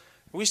other.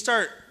 We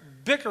start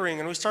bickering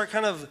and we start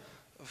kind of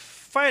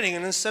fighting,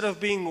 and instead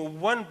of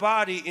being one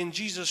body in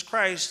Jesus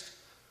Christ,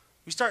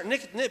 we start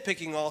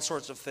nitpicking all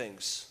sorts of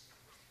things.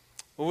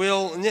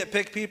 We'll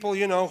nitpick people,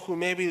 who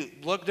maybe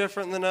look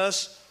different than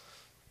us,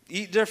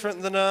 eat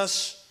different than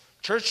us,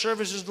 church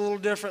service is a little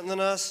different than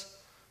us.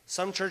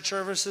 Some church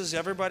services,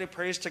 everybody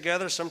prays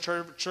together. Some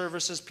church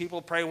services,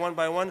 people pray one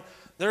by one.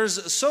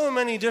 There's so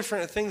many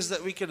different things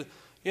that we could,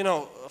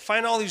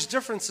 find all these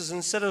differences.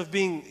 Instead of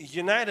being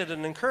united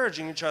and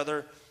encouraging each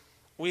other,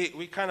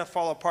 we kind of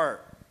fall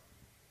apart.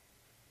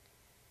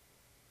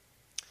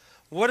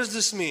 What does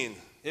this mean?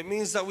 It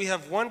means that we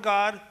have one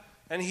God,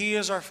 and he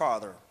is our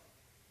Father.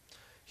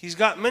 He's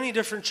got many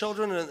different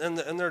children,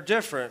 and they're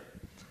different.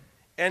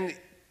 And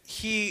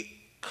he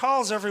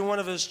calls every one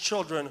of his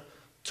children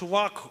to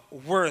walk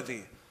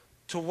worthy,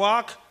 to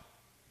walk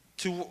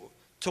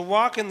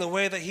in the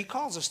way that he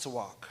calls us to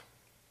walk.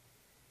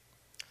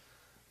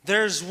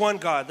 There's one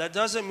God. That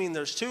doesn't mean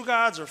there's two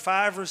gods or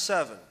 5 or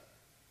 7.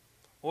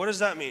 What does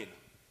that mean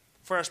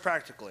for us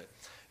practically?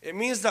 It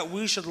means that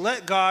we should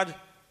let God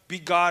be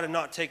God and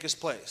not take his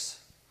place.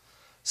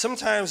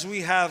 Sometimes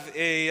we have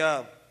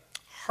a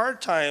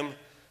hard time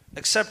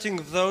accepting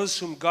those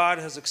whom God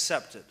has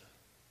accepted.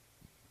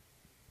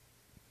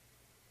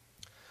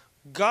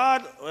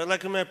 God,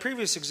 like in my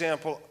previous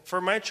example, for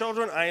my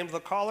children, I am the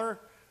caller,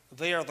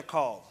 they are the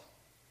called.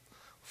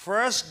 For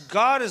us,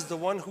 God is the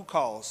one who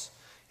calls,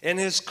 and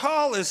his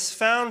call is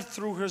found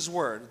through his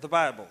word, the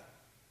Bible.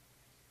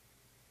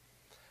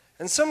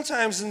 And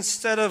sometimes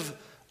instead of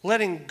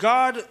letting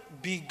God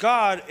be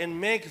God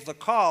and make the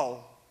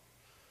call,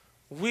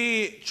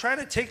 we try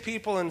to take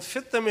people and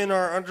fit them in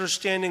our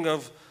understanding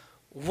of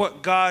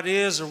what God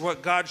is or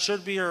what God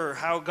should be or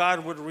how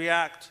God would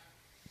react,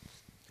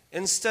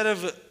 instead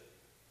of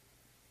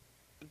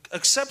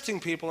accepting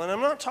people. And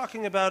I'm not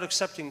talking about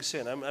accepting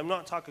sin. I'm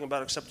not talking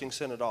about accepting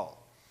sin at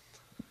all.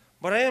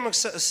 But I am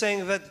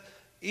saying that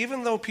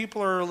even though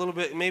people are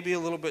maybe a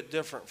little bit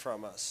different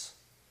from us,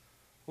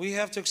 we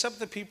have to accept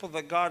the people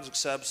that God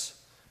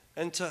accepts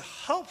and to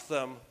help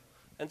them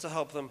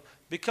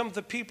become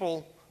the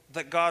people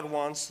that God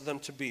wants them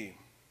to be.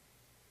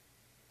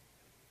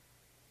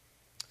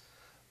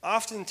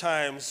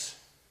 Oftentimes,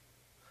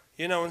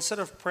 instead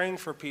of praying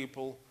for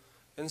people,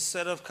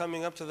 instead of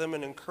coming up to them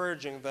and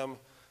encouraging them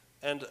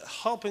and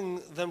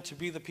helping them to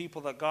be the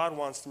people that God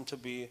wants them to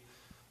be,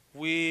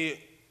 we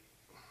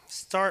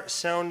start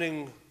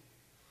sounding,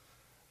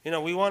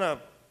 we want to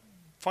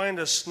find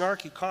a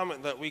snarky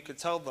comment that we could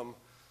tell them,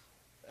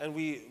 and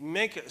we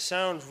make it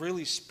sound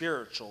really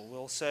spiritual.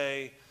 We'll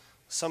say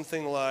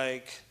something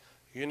like,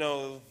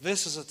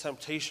 this is a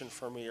temptation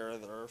for me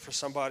or for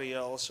somebody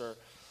else, or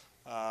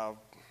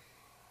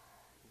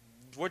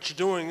what you're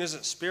doing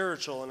isn't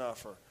spiritual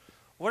enough, or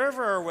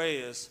whatever our way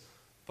is.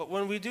 But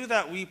when we do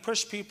that, we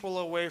push people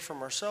away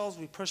from ourselves,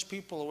 we push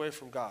people away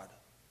from God.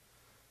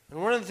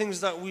 And one of the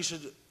things that we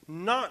should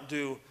not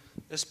do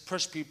is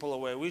push people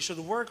away. We should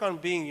work on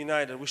being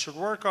united. We should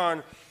work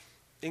on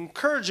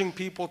encouraging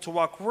people to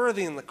walk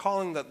worthy in the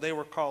calling that they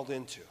were called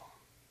into.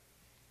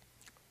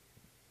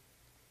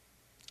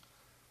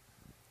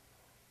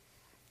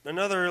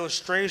 Another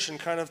illustration,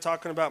 kind of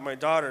talking about my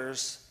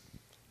daughters,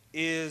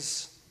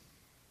 is,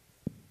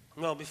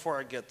 before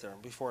I get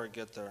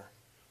there,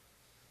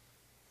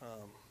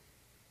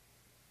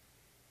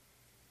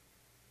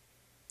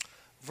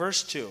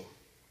 verse 2.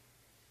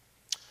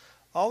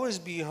 Always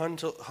be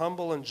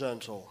humble and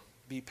gentle.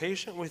 Be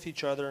patient with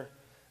each other,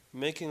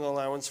 making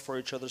allowance for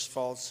each other's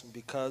faults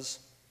because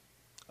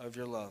of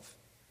your love.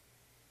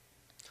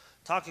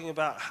 Talking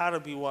about how to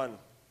be one.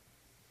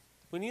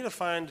 We need to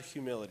find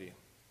humility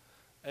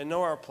and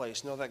know our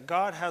place. Know that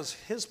God has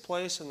his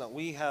place and that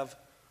we have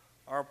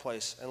our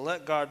place. And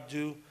let God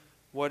do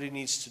what he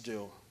needs to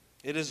do.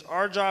 It is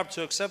our job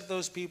to accept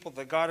those people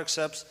that God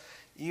accepts,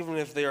 even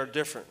if they are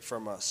different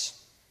from us.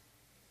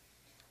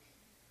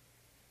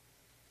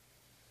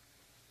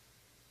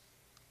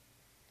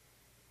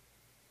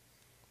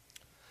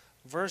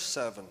 Verse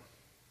 7.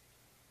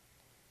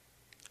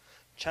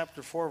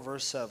 Chapter 4,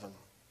 verse 7.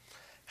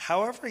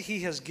 However,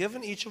 he has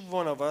given each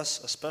one of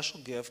us a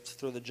special gift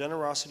through the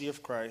generosity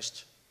of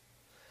Christ.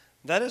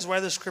 That is why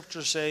the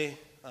scriptures say,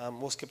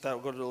 we'll skip that,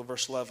 we'll go to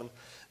verse 11.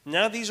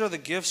 Now these are the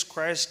gifts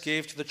Christ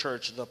gave to the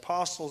church, the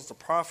apostles, the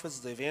prophets,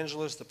 the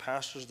evangelists, the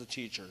pastors, the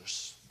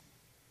teachers.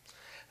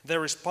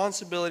 Their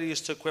responsibility is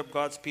to equip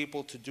God's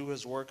people to do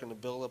his work and to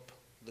build up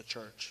the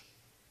church.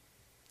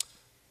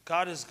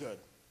 God is good.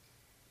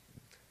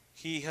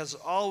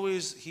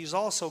 He's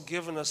also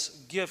given us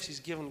gifts. He's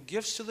given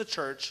gifts to the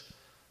church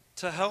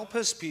to help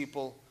his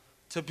people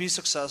to be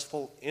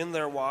successful in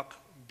their walk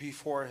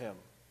before him.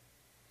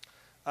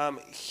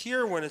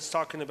 Here, when it's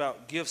talking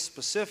about gifts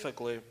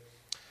specifically,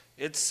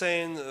 it's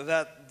saying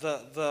that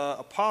the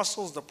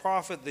apostles, the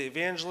prophet, the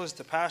evangelists,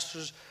 the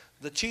pastors,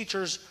 the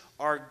teachers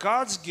are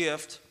God's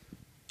gift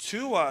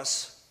to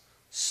us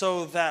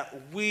so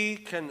that we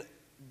can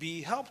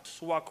be helped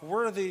to walk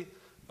worthy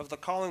of the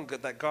calling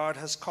that God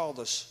has called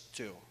us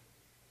to.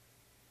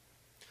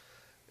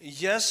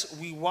 Yes,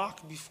 we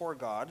walk before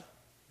God.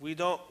 We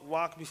don't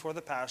walk before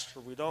the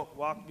pastor. We don't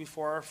walk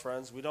before our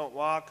friends. We don't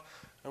walk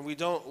and we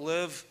don't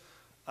live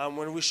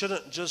when we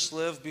shouldn't just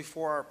live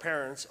before our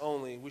parents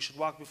only. We should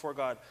walk before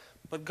God.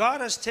 But God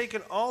has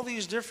taken all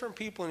these different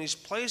people and he's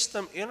placed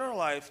them in our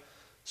life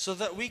so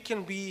that we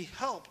can be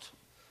helped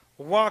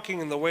walking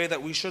in the way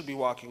that we should be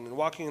walking and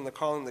walking in the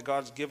calling that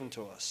God's given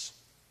to us.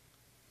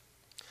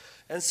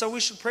 And so we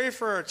should pray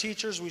for our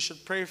teachers. We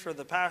should pray for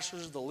the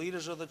pastors, the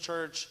leaders of the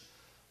church,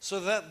 so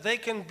that they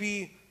can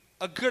be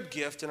a good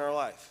gift in our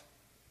life.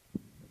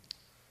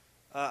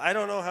 I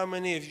don't know how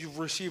many of you have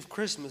received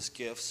Christmas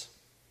gifts.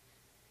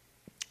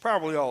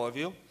 Probably all of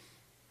you.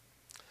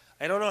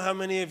 I don't know how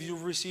many of you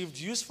have received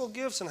useful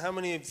gifts and how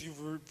many of you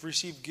have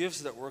received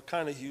gifts that were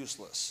kind of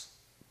useless.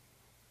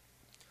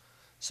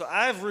 So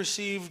I've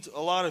received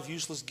a lot of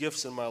useless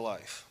gifts in my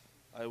life.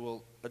 I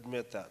will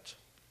admit that.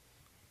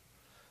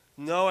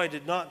 No, I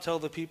did not tell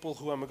the people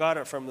who I got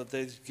it from that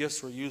these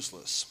gifts were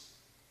useless.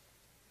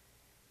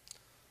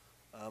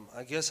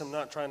 I guess I'm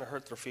not trying to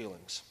hurt their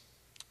feelings.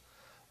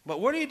 But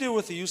what do you do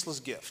with a useless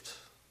gift?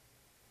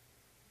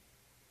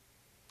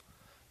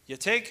 You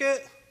take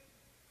it.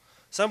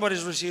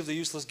 Somebody's received a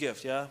useless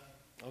gift, yeah?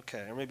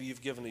 Okay, or maybe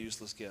you've given a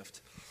useless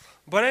gift.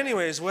 But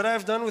anyways, what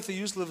I've done with the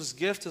useless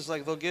gift is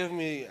like they'll give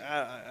me,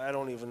 I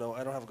don't even know,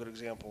 I don't have a good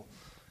example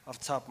off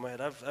the top of my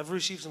head. I've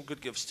received some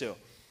good gifts too.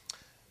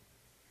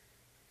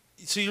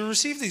 So you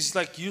receive these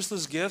like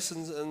useless gifts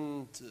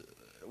and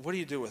what do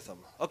you do with them?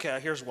 Okay,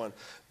 here's one.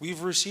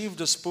 We've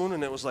received a spoon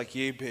and it was like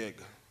yay big.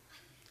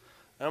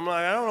 And I'm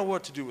like, I don't know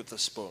what to do with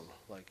this spoon.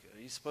 Like,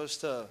 are you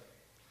supposed to,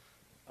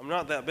 I'm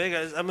not that big.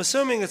 I'm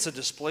assuming it's a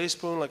display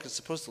spoon, like it's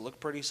supposed to look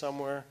pretty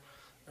somewhere.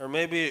 Or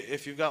maybe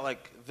if you've got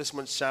like this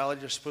much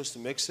salad, you're supposed to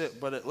mix it,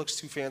 but it looks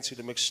too fancy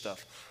to mix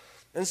stuff.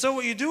 And so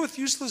what you do with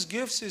useless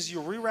gifts is you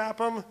rewrap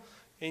them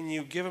and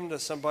you give them to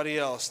somebody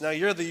else. Now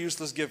you're the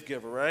useless gift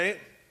giver, right?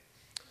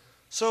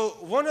 So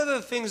one of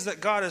the things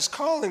that God is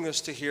calling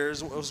us to here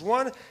is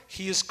one,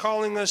 He is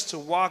calling us to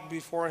walk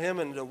before Him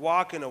and to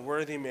walk in a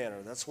worthy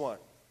manner. That's one.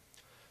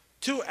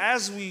 Two,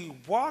 as we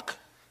walk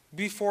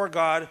before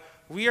God,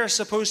 we are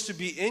supposed to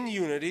be in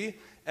unity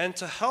and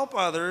to help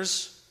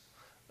others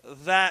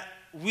that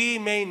we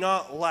may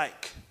not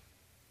like.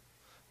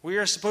 We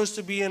are supposed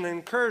to be an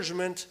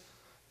encouragement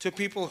to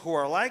people who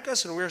are like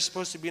us, and we are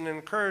supposed to be an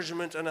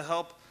encouragement and a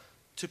help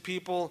to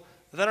people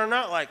that are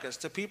not like us,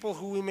 to people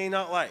who we may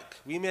not like.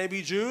 We may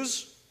be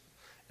Jews,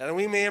 and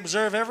we may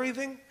observe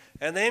everything,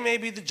 and they may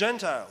be the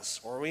Gentiles,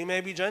 or we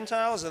may be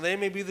Gentiles, and they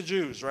may be the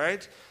Jews,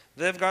 right?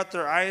 They've got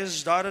their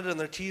I's dotted and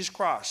their T's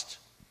crossed.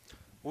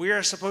 We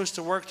are supposed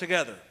to work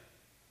together.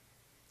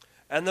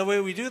 And the way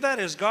we do that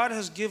is God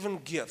has given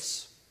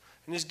gifts.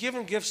 And He's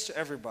given gifts to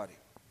everybody.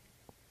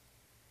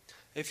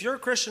 If you're a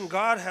Christian,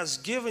 God has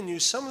given you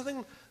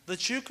something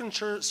that you can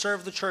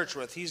serve the church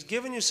with. He's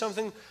given you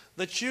something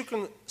that you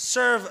can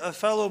serve a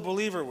fellow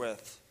believer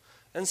with.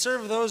 And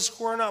serve those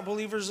who are not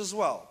believers as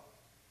well.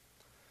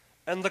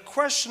 And the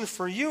question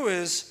for you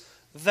is,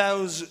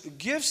 those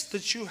gifts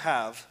that you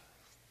have,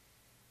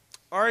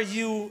 are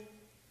you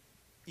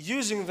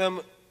using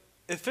them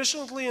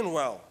efficiently and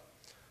well?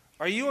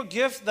 Are you a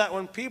gift that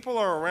when people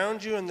are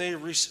around you and they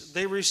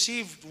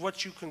receive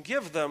what you can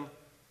give them,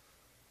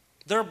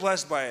 they're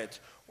blessed by it?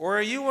 Or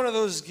are you one of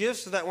those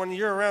gifts that when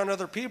you're around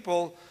other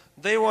people,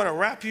 they want to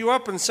wrap you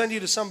up and send you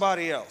to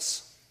somebody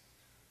else?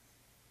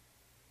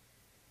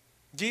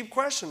 Deep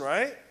question,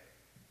 right?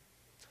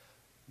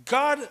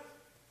 God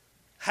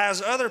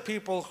has other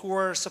people who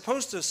are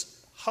supposed to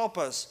help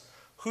us,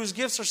 whose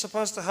gifts are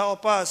supposed to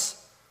help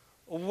us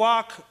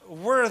walk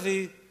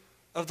worthy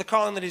of the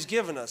calling that He's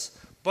given us.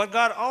 But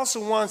God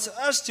also wants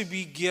us to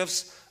be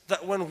gifts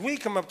that when we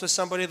come up to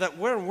somebody, that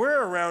when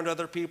we're around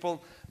other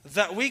people,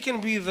 that we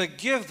can be the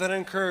gift that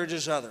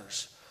encourages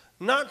others.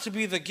 Not to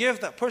be the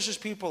gift that pushes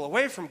people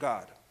away from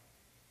God.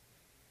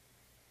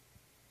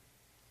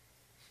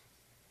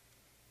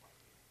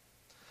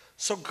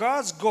 So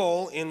God's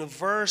goal in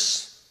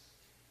verse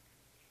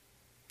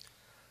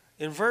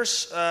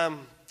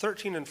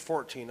 13 and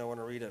 14, I want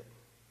to read it.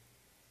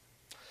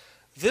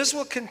 This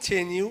will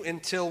continue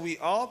until we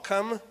all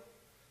come.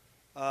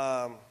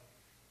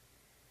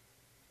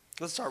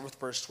 Let's start with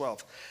verse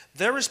 12.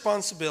 Their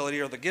responsibility,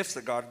 or the gifts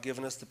that God has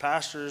given us, the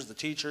pastors, the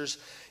teachers,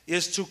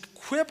 is to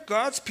equip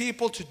God's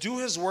people to do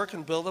His work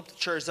and build up the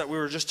church that we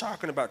were just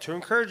talking about, to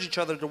encourage each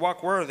other to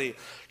walk worthy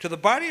to the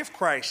body of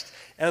Christ.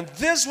 And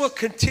this will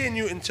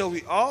continue until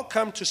we all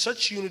come to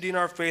such unity in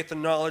our faith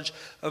and knowledge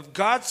of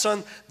God's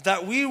Son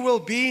that we will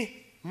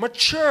be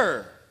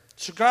mature.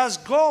 So God's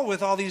goal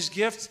with all these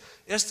gifts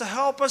is to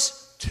help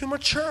us to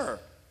mature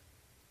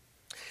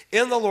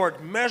in the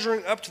Lord,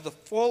 measuring up to the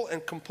full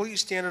and complete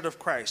standard of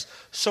Christ.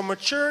 So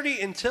maturity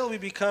until we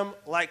become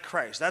like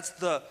Christ. That's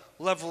the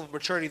level of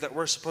maturity that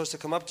we're supposed to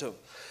come up to.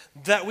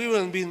 That we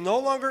will be no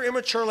longer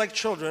immature like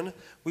children.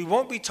 We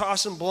won't be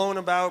tossed and blown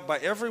about by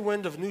every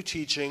wind of new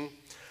teaching.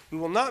 We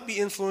will not be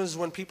influenced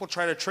when people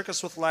try to trick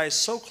us with lies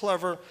so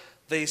clever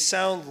they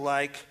sound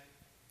like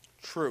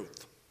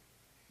truth.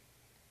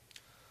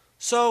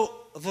 So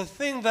the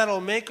thing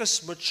that'll make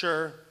us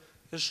mature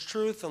is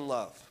truth and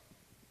love.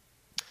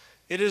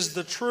 It is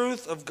the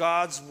truth of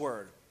God's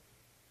Word.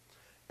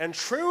 And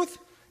truth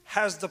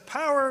has the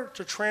power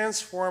to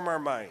transform our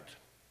mind.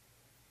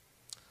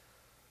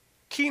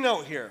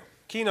 Keynote here.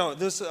 Keynote.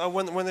 This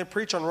when they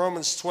preach on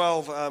Romans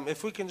 12,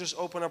 if we can just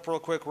open up real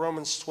quick,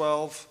 Romans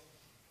 12.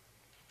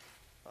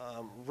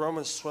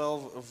 Romans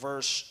 12,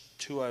 verse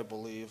 2, I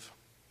believe.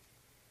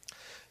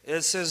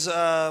 It says,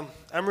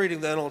 I'm reading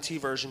the NLT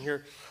version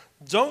here.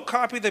 Don't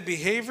copy the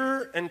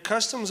behavior and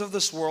customs of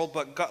this world,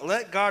 but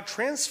let God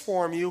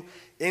transform you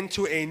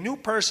into a new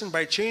person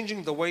by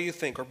changing the way you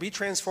think, or be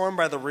transformed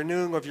by the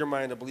renewing of your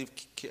mind, I believe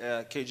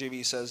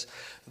KJV says.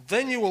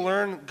 Then you will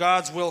learn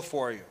God's will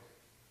for you.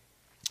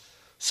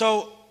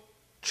 So,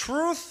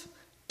 truth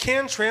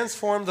can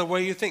transform the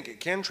way you think. It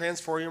can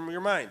transform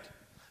your mind.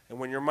 And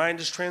when your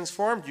mind is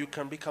transformed, you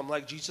can become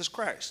like Jesus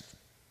Christ.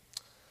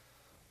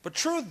 But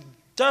truth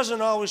doesn't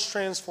always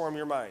transform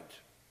your mind.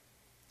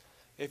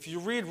 If you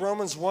read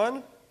Romans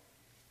 1,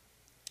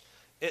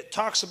 it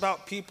talks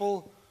about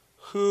people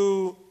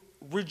who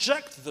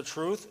reject the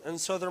truth, and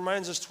so their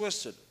minds is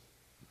twisted.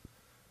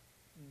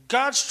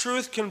 God's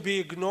truth can be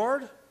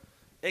ignored,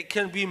 It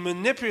can be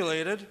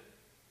manipulated.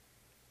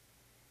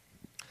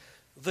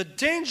 The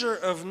danger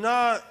of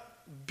not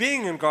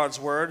being in God's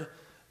Word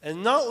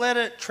and not let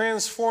it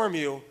transform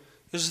you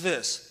is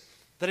this,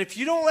 that if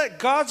you don't let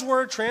God's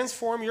Word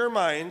transform your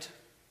mind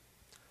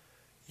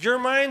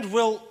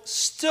will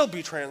still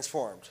be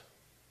transformed.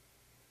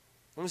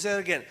 Let me say that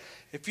again.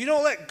 If you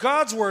don't let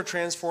God's Word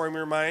transform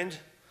your mind,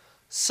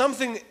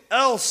 something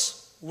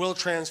else will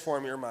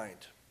transform your mind.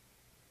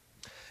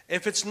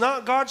 If it's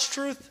not God's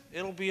truth,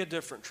 it'll be a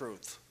different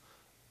truth.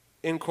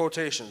 In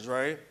quotations,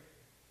 right?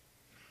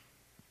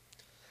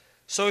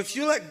 So if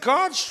you let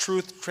God's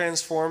truth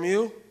transform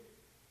you,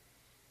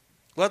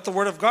 let the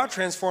Word of God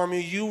transform you,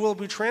 you will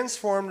be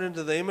transformed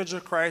into the image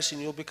of Christ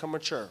and you'll become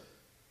mature.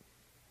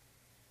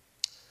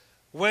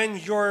 When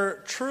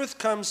your truth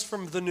comes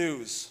from the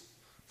news,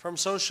 from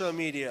social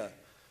media,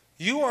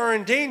 you are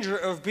in danger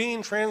of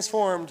being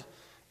transformed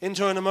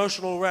into an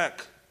emotional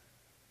wreck.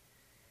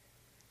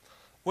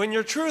 When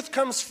your truth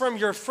comes from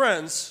your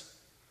friends,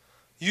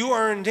 you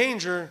are in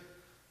danger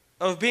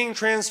of being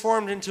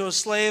transformed into a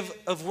slave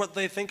of what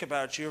they think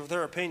about you, of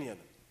their opinion.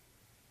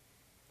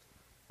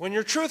 When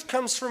your truth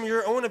comes from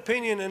your own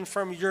opinion and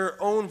from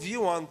your own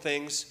view on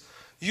things,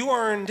 you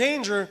are in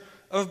danger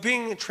of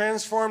being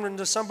transformed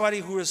into somebody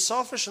who is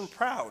selfish and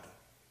proud.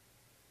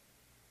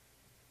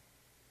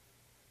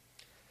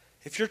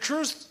 If your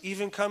truth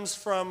even comes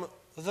from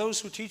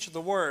those who teach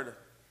the Word,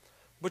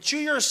 but you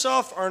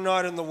yourself are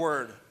not in the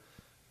Word,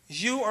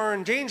 you are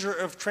in danger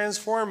of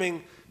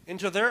transforming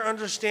into their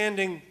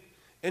understanding,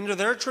 into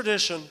their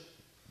tradition,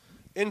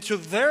 into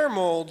their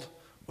mold,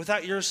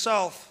 without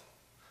yourself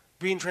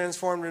being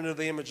transformed into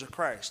the image of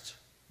Christ.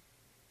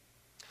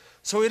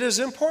 So it is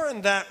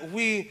important that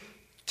we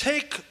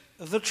take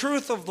the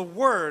truth of the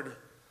Word,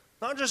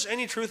 not just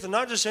any truth and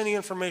not just any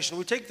information.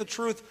 We take the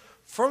truth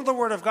from the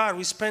Word of God.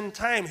 We spend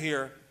time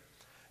here.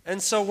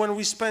 And so when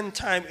we spend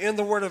time in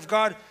the Word of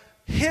God,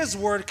 His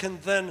Word can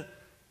then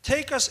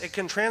take us, it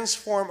can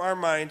transform our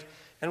mind,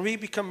 and we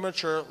become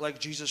mature like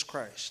Jesus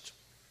Christ.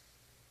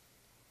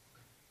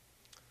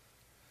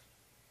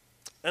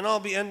 And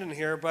I'll be ending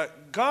here,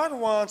 but God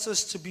wants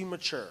us to be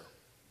mature.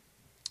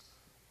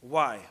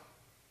 Why?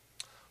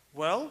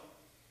 Well,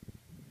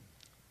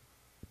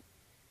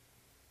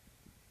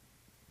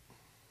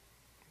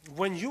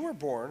 when you were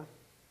born,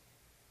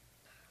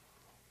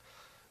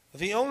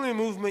 the only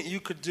movement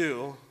you could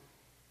do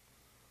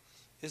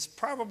is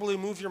probably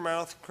move your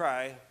mouth,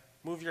 cry,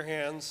 move your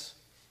hands,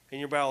 and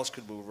your bowels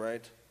could move,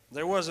 right?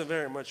 There wasn't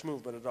very much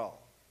movement at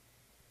all.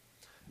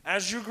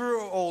 As you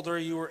grew older,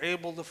 you were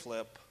able to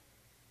flip.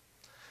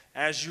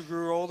 As you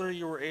grew older,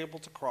 you were able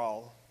to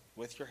crawl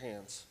with your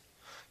hands.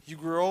 You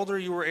grew older,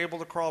 you were able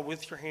to crawl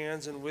with your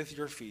hands and with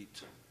your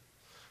feet.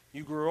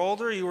 You grew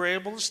older, you were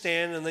able to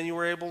stand, and then you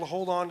were able to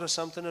hold on to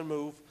something and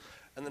move.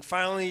 And then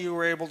finally you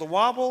were able to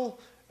wobble,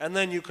 and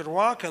then you could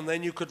walk, and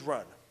then you could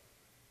run.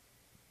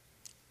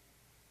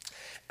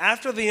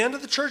 After the end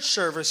of the church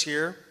service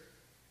here,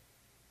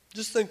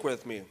 just think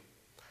with me.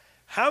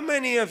 How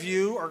many of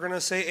you are going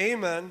to say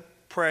amen,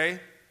 pray, and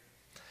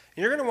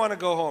you're going to want to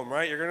go home,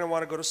 right? You're going to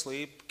want to go to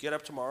sleep, get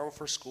up tomorrow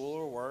for school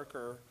or work,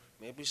 or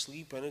maybe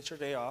sleep in, it's your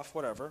day off,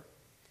 whatever.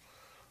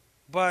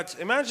 But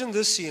imagine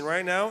this scene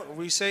right now.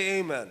 We say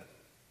amen.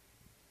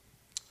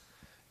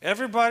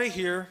 Everybody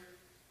here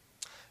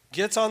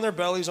gets on their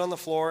bellies on the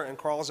floor and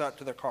crawls out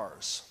to their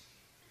cars.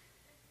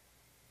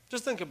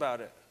 Just think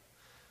about it.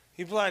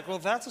 You'd be like, well,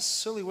 that's a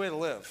silly way to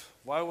live.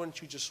 Why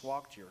wouldn't you just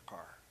walk to your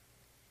car?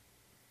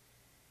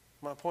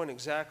 My point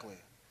exactly.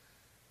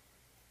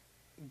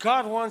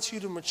 God wants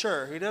you to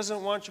mature. He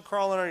doesn't want you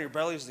crawling on your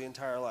bellies the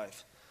entire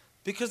life.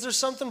 Because there's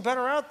something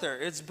better out there.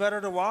 It's better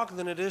to walk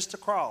than it is to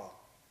crawl.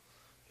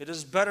 It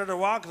is better to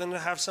walk than to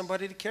have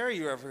somebody to carry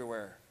you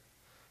everywhere.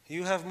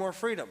 You have more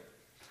freedom.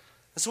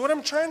 And so what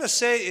I'm trying to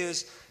say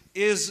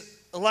is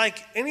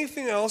like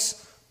anything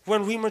else,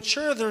 when we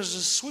mature, there's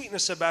a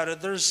sweetness about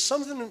it. There's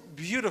something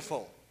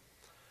beautiful.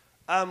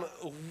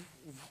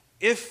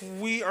 If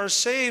we are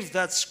saved,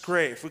 that's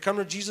great. If we come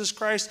to Jesus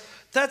Christ,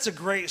 that's a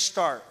great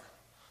start.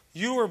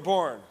 You were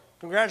born.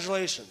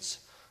 Congratulations.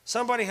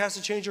 Somebody has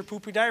to change your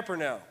poopy diaper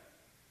now.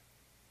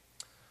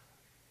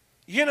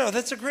 You know,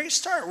 that's a great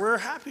start. We're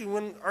happy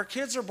when our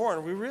kids are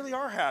born. We really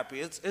are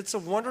happy. It's a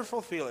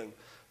wonderful feeling.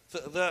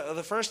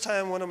 The first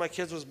time one of my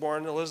kids was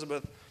born,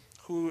 Elizabeth,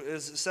 who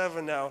is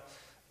 7 now,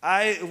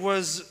 I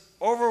was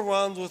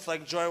overwhelmed with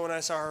like joy when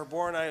I saw her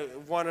born. I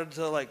wanted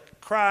to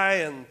like cry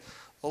and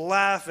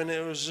laugh, and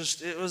it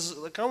was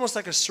like almost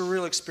like a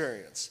surreal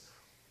experience.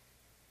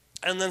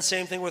 And then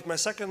same thing with my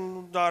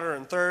second daughter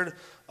and third,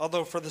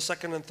 although for the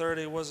second and third,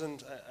 it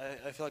wasn't,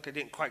 I feel like I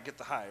didn't quite get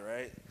the high,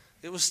 right?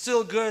 It was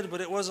still good,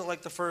 but it wasn't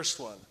like the first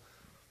one.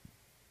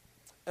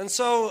 And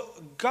so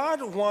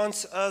God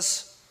wants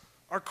us,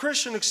 our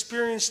Christian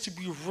experience, to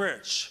be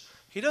rich.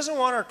 He doesn't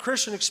want our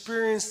Christian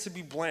experience to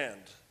be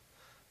bland.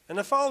 And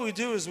if all we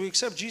do is we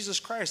accept Jesus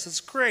Christ, that's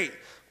great.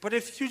 But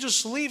if you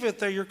just leave it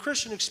there, your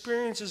Christian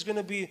experience is going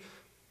to be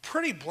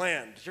pretty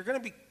bland. You're going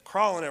to be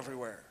crawling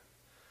everywhere.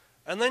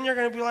 And then you're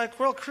going to be like,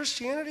 well,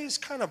 Christianity is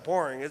kind of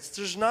boring.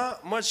 There's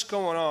not much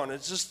going on.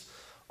 It's just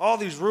all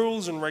these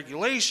rules and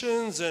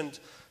regulations and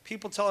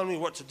people telling me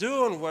what to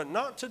do and what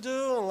not to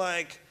do. And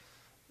like,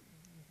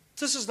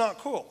 this is not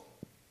cool.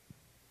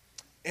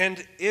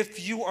 And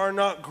if you are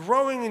not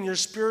growing in your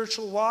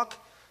spiritual walk,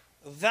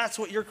 that's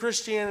what your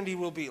Christianity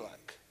will be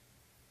like.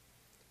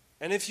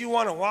 And if you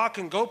want to walk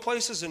and go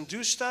places and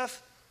do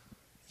stuff,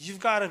 you've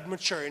got to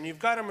mature. And you've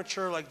got to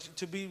mature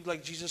to be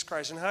like Jesus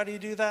Christ. And how do you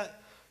do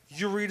that?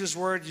 You read his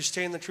word, you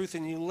stay in the truth,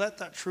 and you let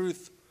that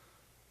truth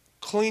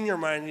clean your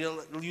mind.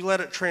 You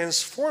let it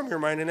transform your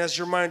mind. And as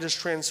your mind is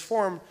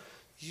transformed,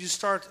 you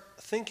start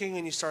thinking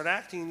and you start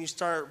acting and you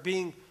start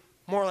being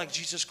more like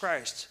Jesus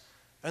Christ.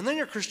 And then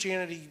your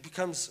Christianity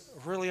becomes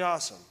really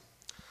awesome.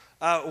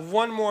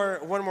 One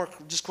more,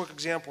 just quick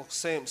example,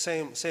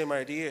 same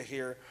idea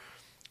here,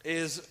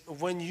 is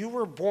when you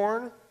were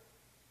born,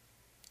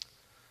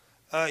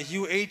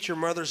 you ate your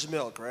mother's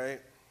milk,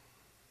 right?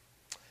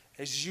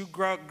 As you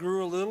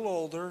grew a little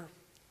older,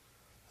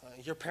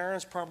 your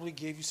parents probably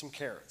gave you some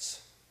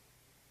carrots.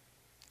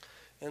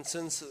 And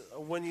since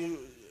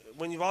when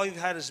all you've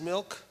had is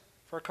milk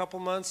for a couple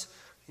months,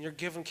 and you're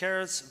given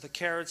carrots, the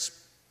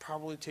carrots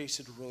probably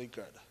tasted really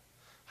good.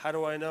 How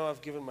do I know?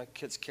 I've given my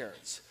kids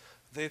carrots.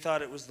 They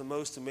thought it was the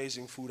most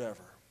amazing food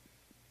ever.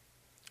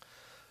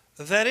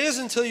 That is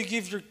until you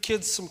give your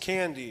kids some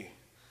candy.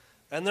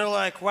 And they're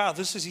like, wow,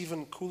 this is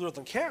even cooler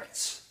than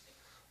carrots.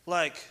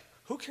 Like,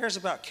 who cares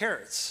about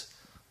carrots?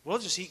 We'll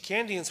just eat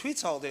candy and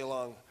sweets all day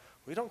long.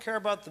 We don't care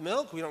about the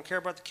milk. We don't care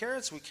about the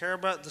carrots. We care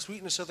about the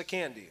sweetness of the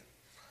candy.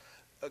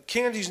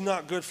 Candy's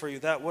not good for you.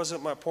 That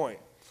wasn't my point.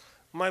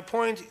 My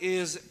point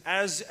is,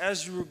 as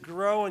you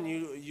grow and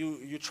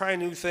you try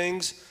new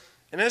things,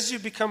 and as you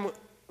become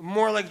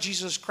more like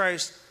Jesus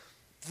Christ,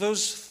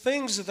 those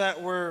things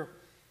that were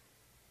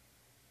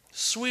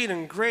sweet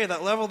and great,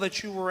 that level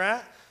that you were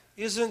at,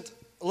 isn't,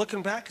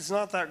 looking back, it's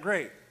not that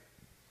great.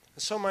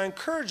 And so my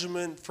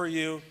encouragement for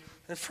you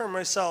and for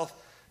myself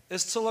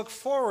is to look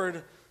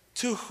forward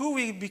to who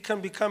we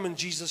become in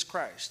Jesus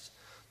Christ.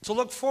 To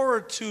look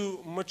forward to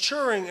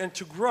maturing and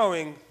to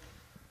growing,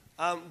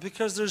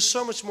 because there's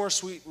so much more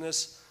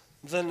sweetness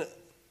than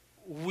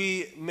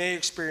we may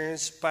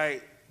experience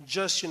by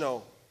just,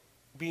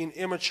 being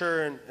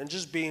immature and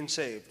just being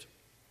saved.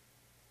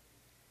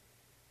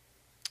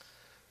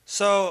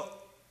 So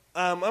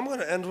I'm going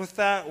to end with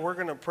that. We're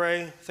going to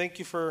pray. Thank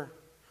you for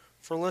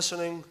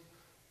listening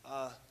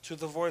to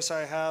the voice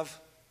I have.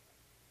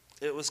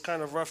 It was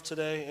kind of rough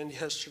today and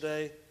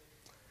yesterday.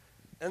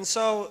 And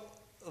so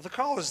the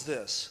call is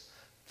this,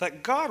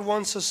 that God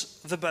wants us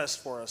the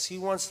best for us. He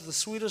wants the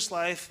sweetest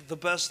life, the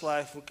best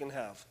life we can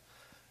have.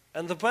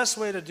 And the best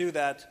way to do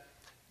that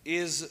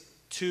is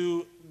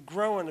to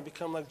grow and to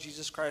become like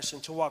Jesus Christ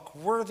and to walk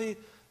worthy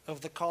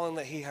of the calling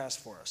that he has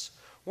for us.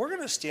 We're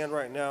going to stand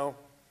right now.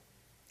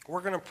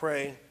 We're going to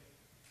pray.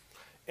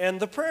 And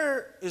the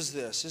prayer is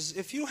this, is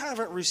if you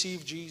haven't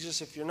received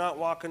Jesus, if you're not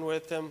walking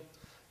with him,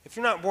 if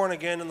you're not born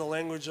again in the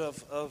language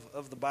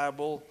of the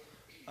Bible,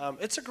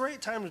 it's a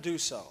great time to do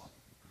so.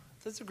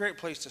 It's a great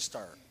place to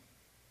start.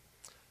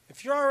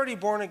 If you're already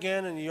born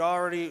again and you're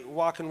already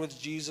walking with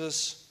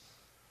Jesus,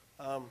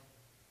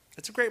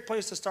 it's a great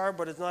place to start,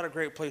 but it's not a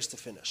great place to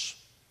finish.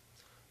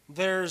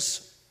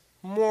 There's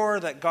more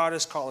that God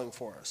is calling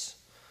for us.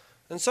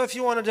 And so if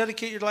you want to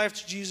dedicate your life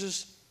to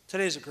Jesus,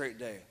 today's a great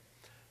day.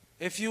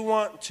 If you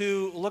want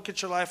to look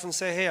at your life and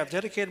say, hey, I've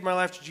dedicated my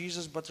life to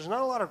Jesus, but there's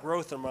not a lot of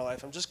growth in my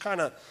life. I'm just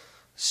kind of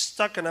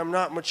stuck and I'm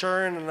not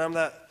maturing and I'm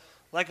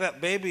like that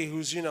baby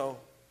who's,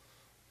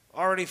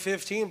 already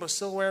 15 but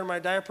still wearing my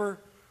diaper.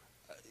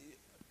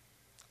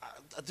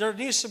 There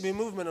needs to be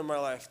movement in my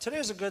life.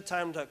 Today's a good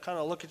time to kind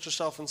of look at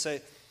yourself and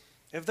say,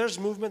 if there's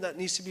movement that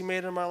needs to be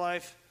made in my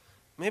life,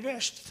 maybe I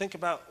should think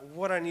about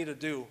what I need to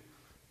do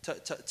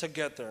to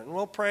get there. And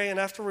we'll pray, and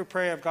after we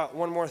pray, I've got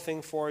one more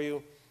thing for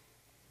you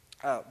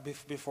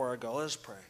before I go. Let's pray.